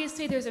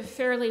 Obviously, there's a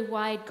fairly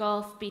wide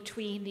gulf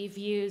between the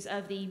views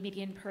of the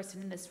median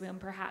person in this room,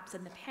 perhaps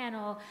in the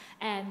panel,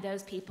 and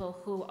those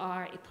people who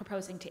are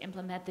proposing to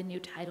implement the new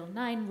Title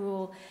IX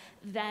rule.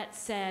 That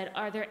said,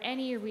 are there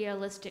any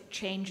realistic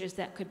changes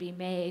that could be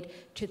made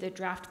to the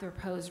draft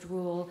proposed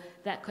rule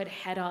that could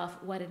head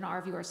off what, in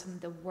our view, are some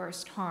of the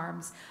worst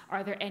harms?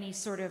 Are there any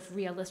sort of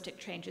realistic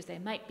changes they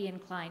might be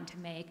inclined to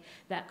make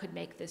that could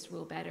make this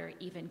rule better,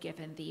 even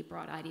given the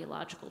broad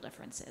ideological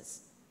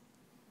differences?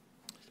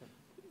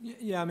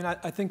 Yeah, I mean,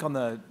 I think on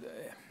the,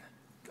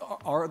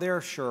 are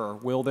there? Sure.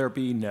 Will there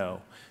be?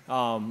 No.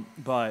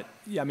 But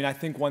yeah, I mean, I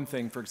think one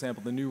thing, for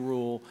example, the new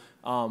rule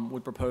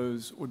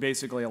would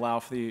basically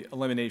allow for the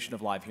elimination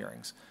of live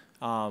hearings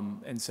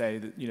and say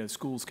that,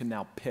 schools can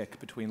now pick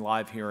between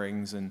live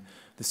hearings and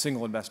the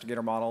single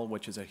investigator model,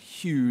 which is a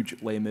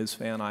huge Les Mis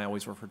fan I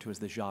always refer to as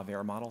the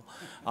Javert model.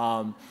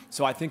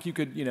 So I think you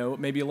could,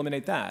 maybe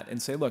eliminate that and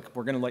say, look,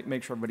 we're going to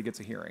make sure everybody gets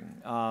a hearing.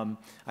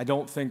 I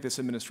don't think this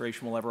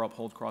administration will ever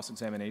uphold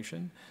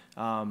cross-examination.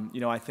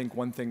 I think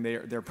one thing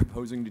they're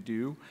proposing to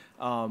do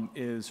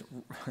is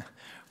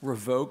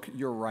revoke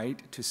your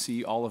right to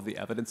see all of the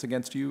evidence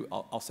against you.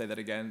 I'll say that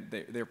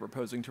again. They're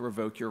proposing to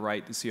revoke your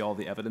right to see all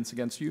the evidence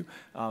against you.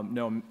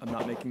 No, I'm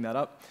not making that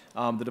up.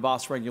 The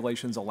DeVos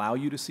regulations allow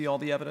you to see all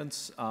the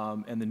evidence,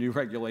 and the new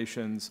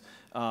regulations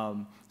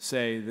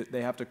say that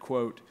they have to,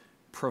 quote,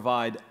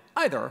 provide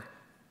either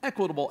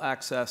equitable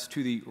access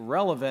to the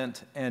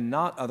relevant and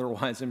not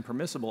otherwise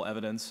impermissible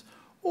evidence,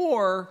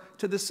 or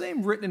to the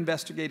same written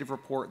investigative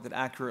report that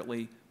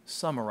accurately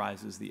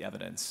summarizes the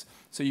evidence.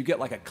 So you get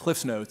like a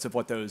Cliff's Notes of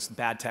what those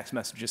bad text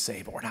messages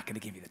say, but we're not going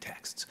to give you the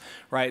texts,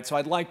 right? So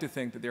I'd like to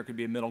think that there could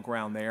be a middle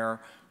ground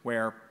there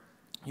where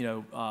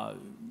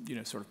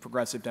sort of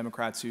progressive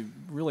Democrats who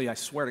really, I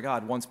swear to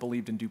God, once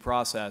believed in due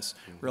process,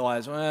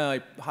 realize, well,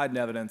 hiding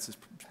evidence is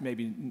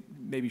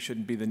maybe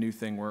shouldn't be the new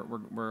thing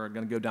we're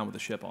going to go down with the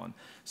ship on.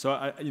 So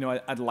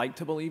I'd like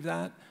to believe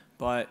that,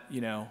 but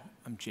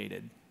I'm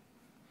jaded.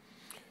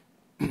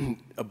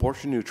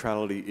 Abortion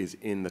neutrality is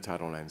in the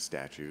Title IX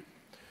statute.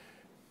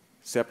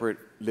 Separate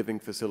living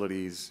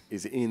facilities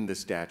is in the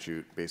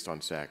statute based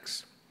on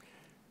sex.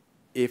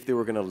 If they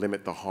were going to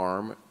limit the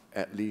harm,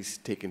 at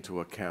least take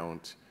into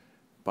account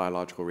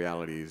biological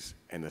realities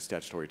and the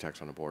statutory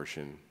text on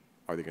abortion.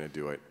 Are they going to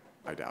do it?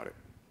 I doubt it.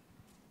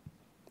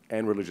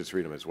 And religious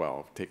freedom as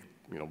well. Take,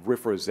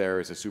 RFRA is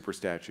there as a super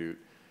statute.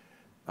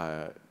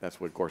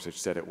 That's what Gorsuch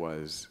said it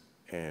was,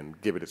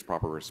 and give it its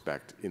proper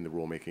respect in the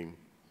rulemaking.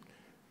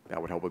 That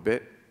would help a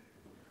bit.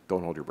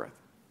 Don't hold your breath.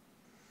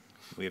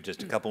 We have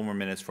just a couple more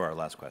minutes for our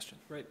last question.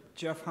 Right.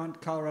 Jeff Hunt,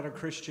 Colorado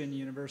Christian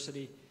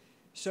University.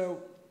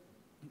 So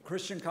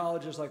Christian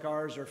colleges like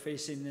ours are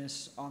facing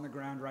this on the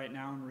ground right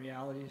now in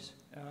realities,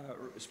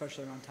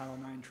 especially around Title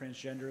IX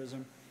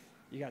transgenderism.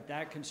 You got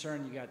that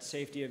concern. You got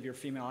safety of your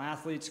female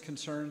athletes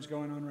concerns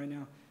going on right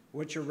now.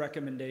 What's your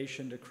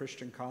recommendation to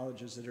Christian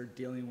colleges that are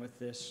dealing with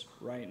this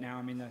right now?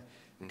 I mean,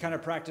 the kind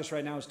of practice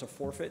right now is to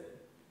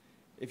forfeit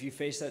if you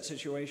face that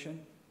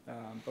situation.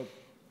 But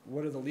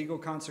what are the legal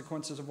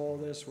consequences of all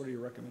this? What are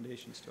your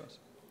recommendations to us?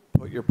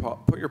 Put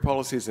your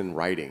policies in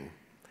writing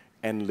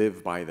and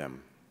live by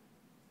them.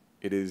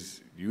 It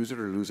is use it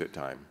or lose it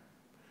time.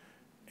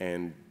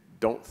 And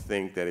don't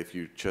think that if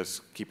you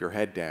just keep your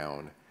head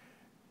down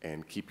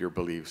and keep your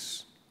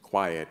beliefs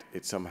quiet,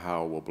 it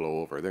somehow will blow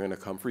over. They're going to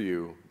come for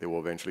you. They will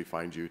eventually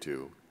find you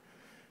too.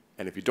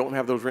 And if you don't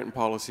have those written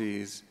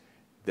policies,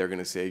 they're going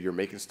to say you're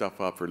making stuff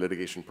up for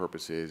litigation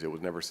purposes. It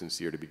was never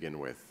sincere to begin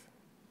with.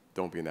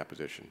 Don't be in that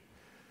position.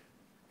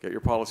 Get your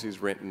policies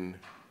written,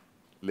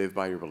 live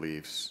by your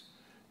beliefs,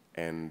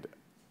 and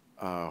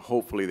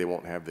hopefully they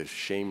won't have this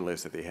shame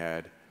list that they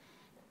had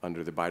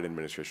under the Biden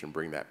administration,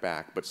 bring that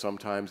back. But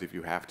sometimes if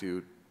you have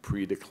to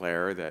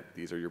pre-declare that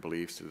these are your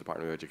beliefs to the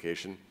Department of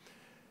Education,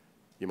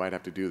 you might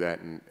have to do that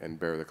and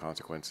bear the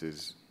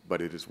consequences, but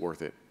it is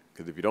worth it.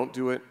 Because if you don't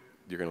do it,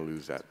 you're going to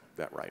lose that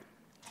right.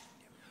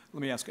 Let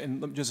me ask,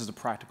 and just as a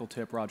practical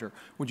tip, Roger,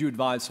 would you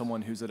advise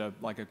someone who's at a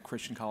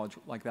Christian college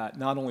like that,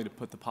 not only to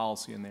put the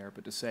policy in there,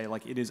 but to say,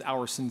 it is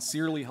our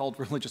sincerely held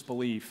religious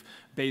belief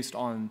based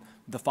on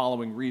the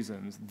following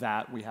reasons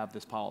that we have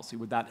this policy?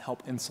 Would that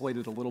help insulate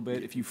it a little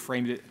bit if you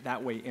framed it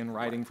that way in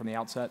writing from the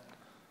outset?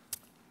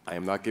 I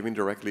am not giving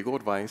direct legal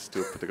advice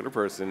to a particular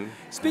person.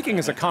 Speaking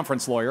as a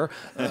conference lawyer.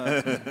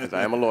 Because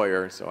I am a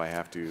lawyer, so I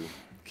have to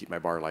keep my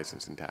bar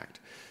license intact.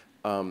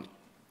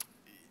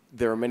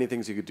 There are many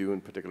things you could do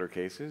in particular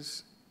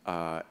cases.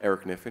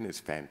 Eric Niffen is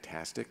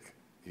fantastic.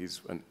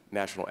 He's a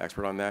national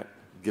expert on that.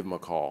 Give him a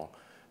call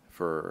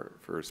for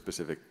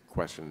specific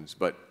questions,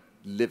 but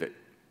live it.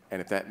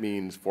 And if that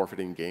means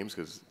forfeiting games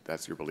because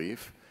that's your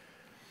belief,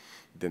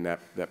 then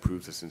that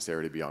proves the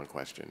sincerity beyond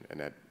question, and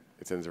that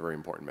it sends a very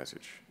important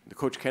message. The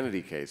Coach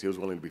Kennedy case, he was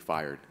willing to be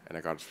fired, and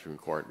I got to the Supreme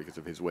Court because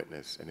of his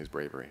witness and his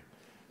bravery.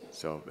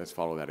 So let's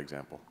follow that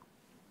example.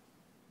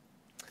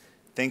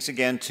 Thanks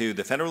again to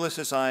the Federalist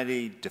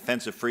Society,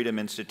 Defense of Freedom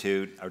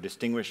Institute, our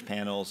distinguished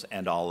panels,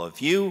 and all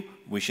of you.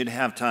 We should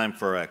have time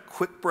for a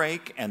quick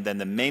break, and then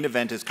the main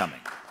event is coming.